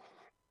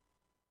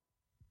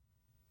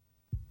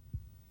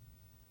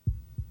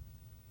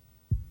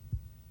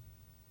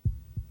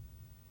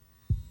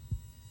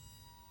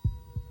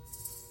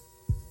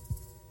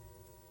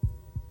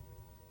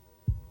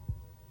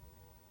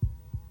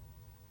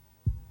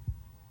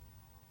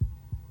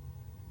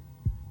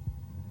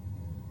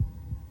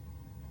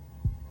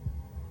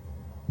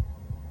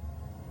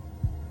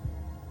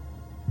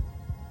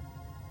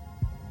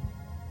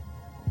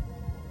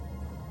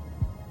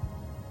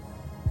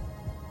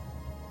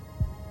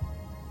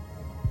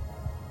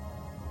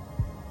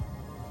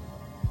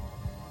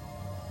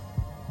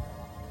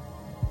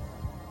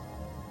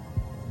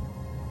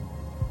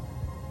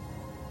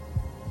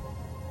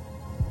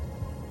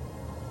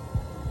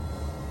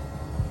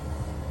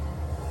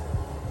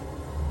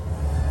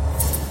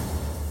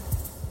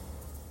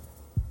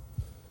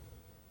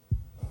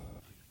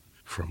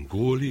 From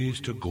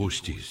ghoulies to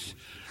ghosties,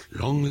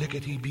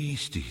 long-leggedy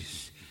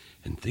beasties,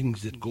 and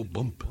things that go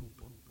bump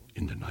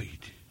in the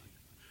night.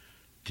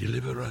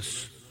 Deliver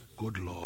us, good Lord.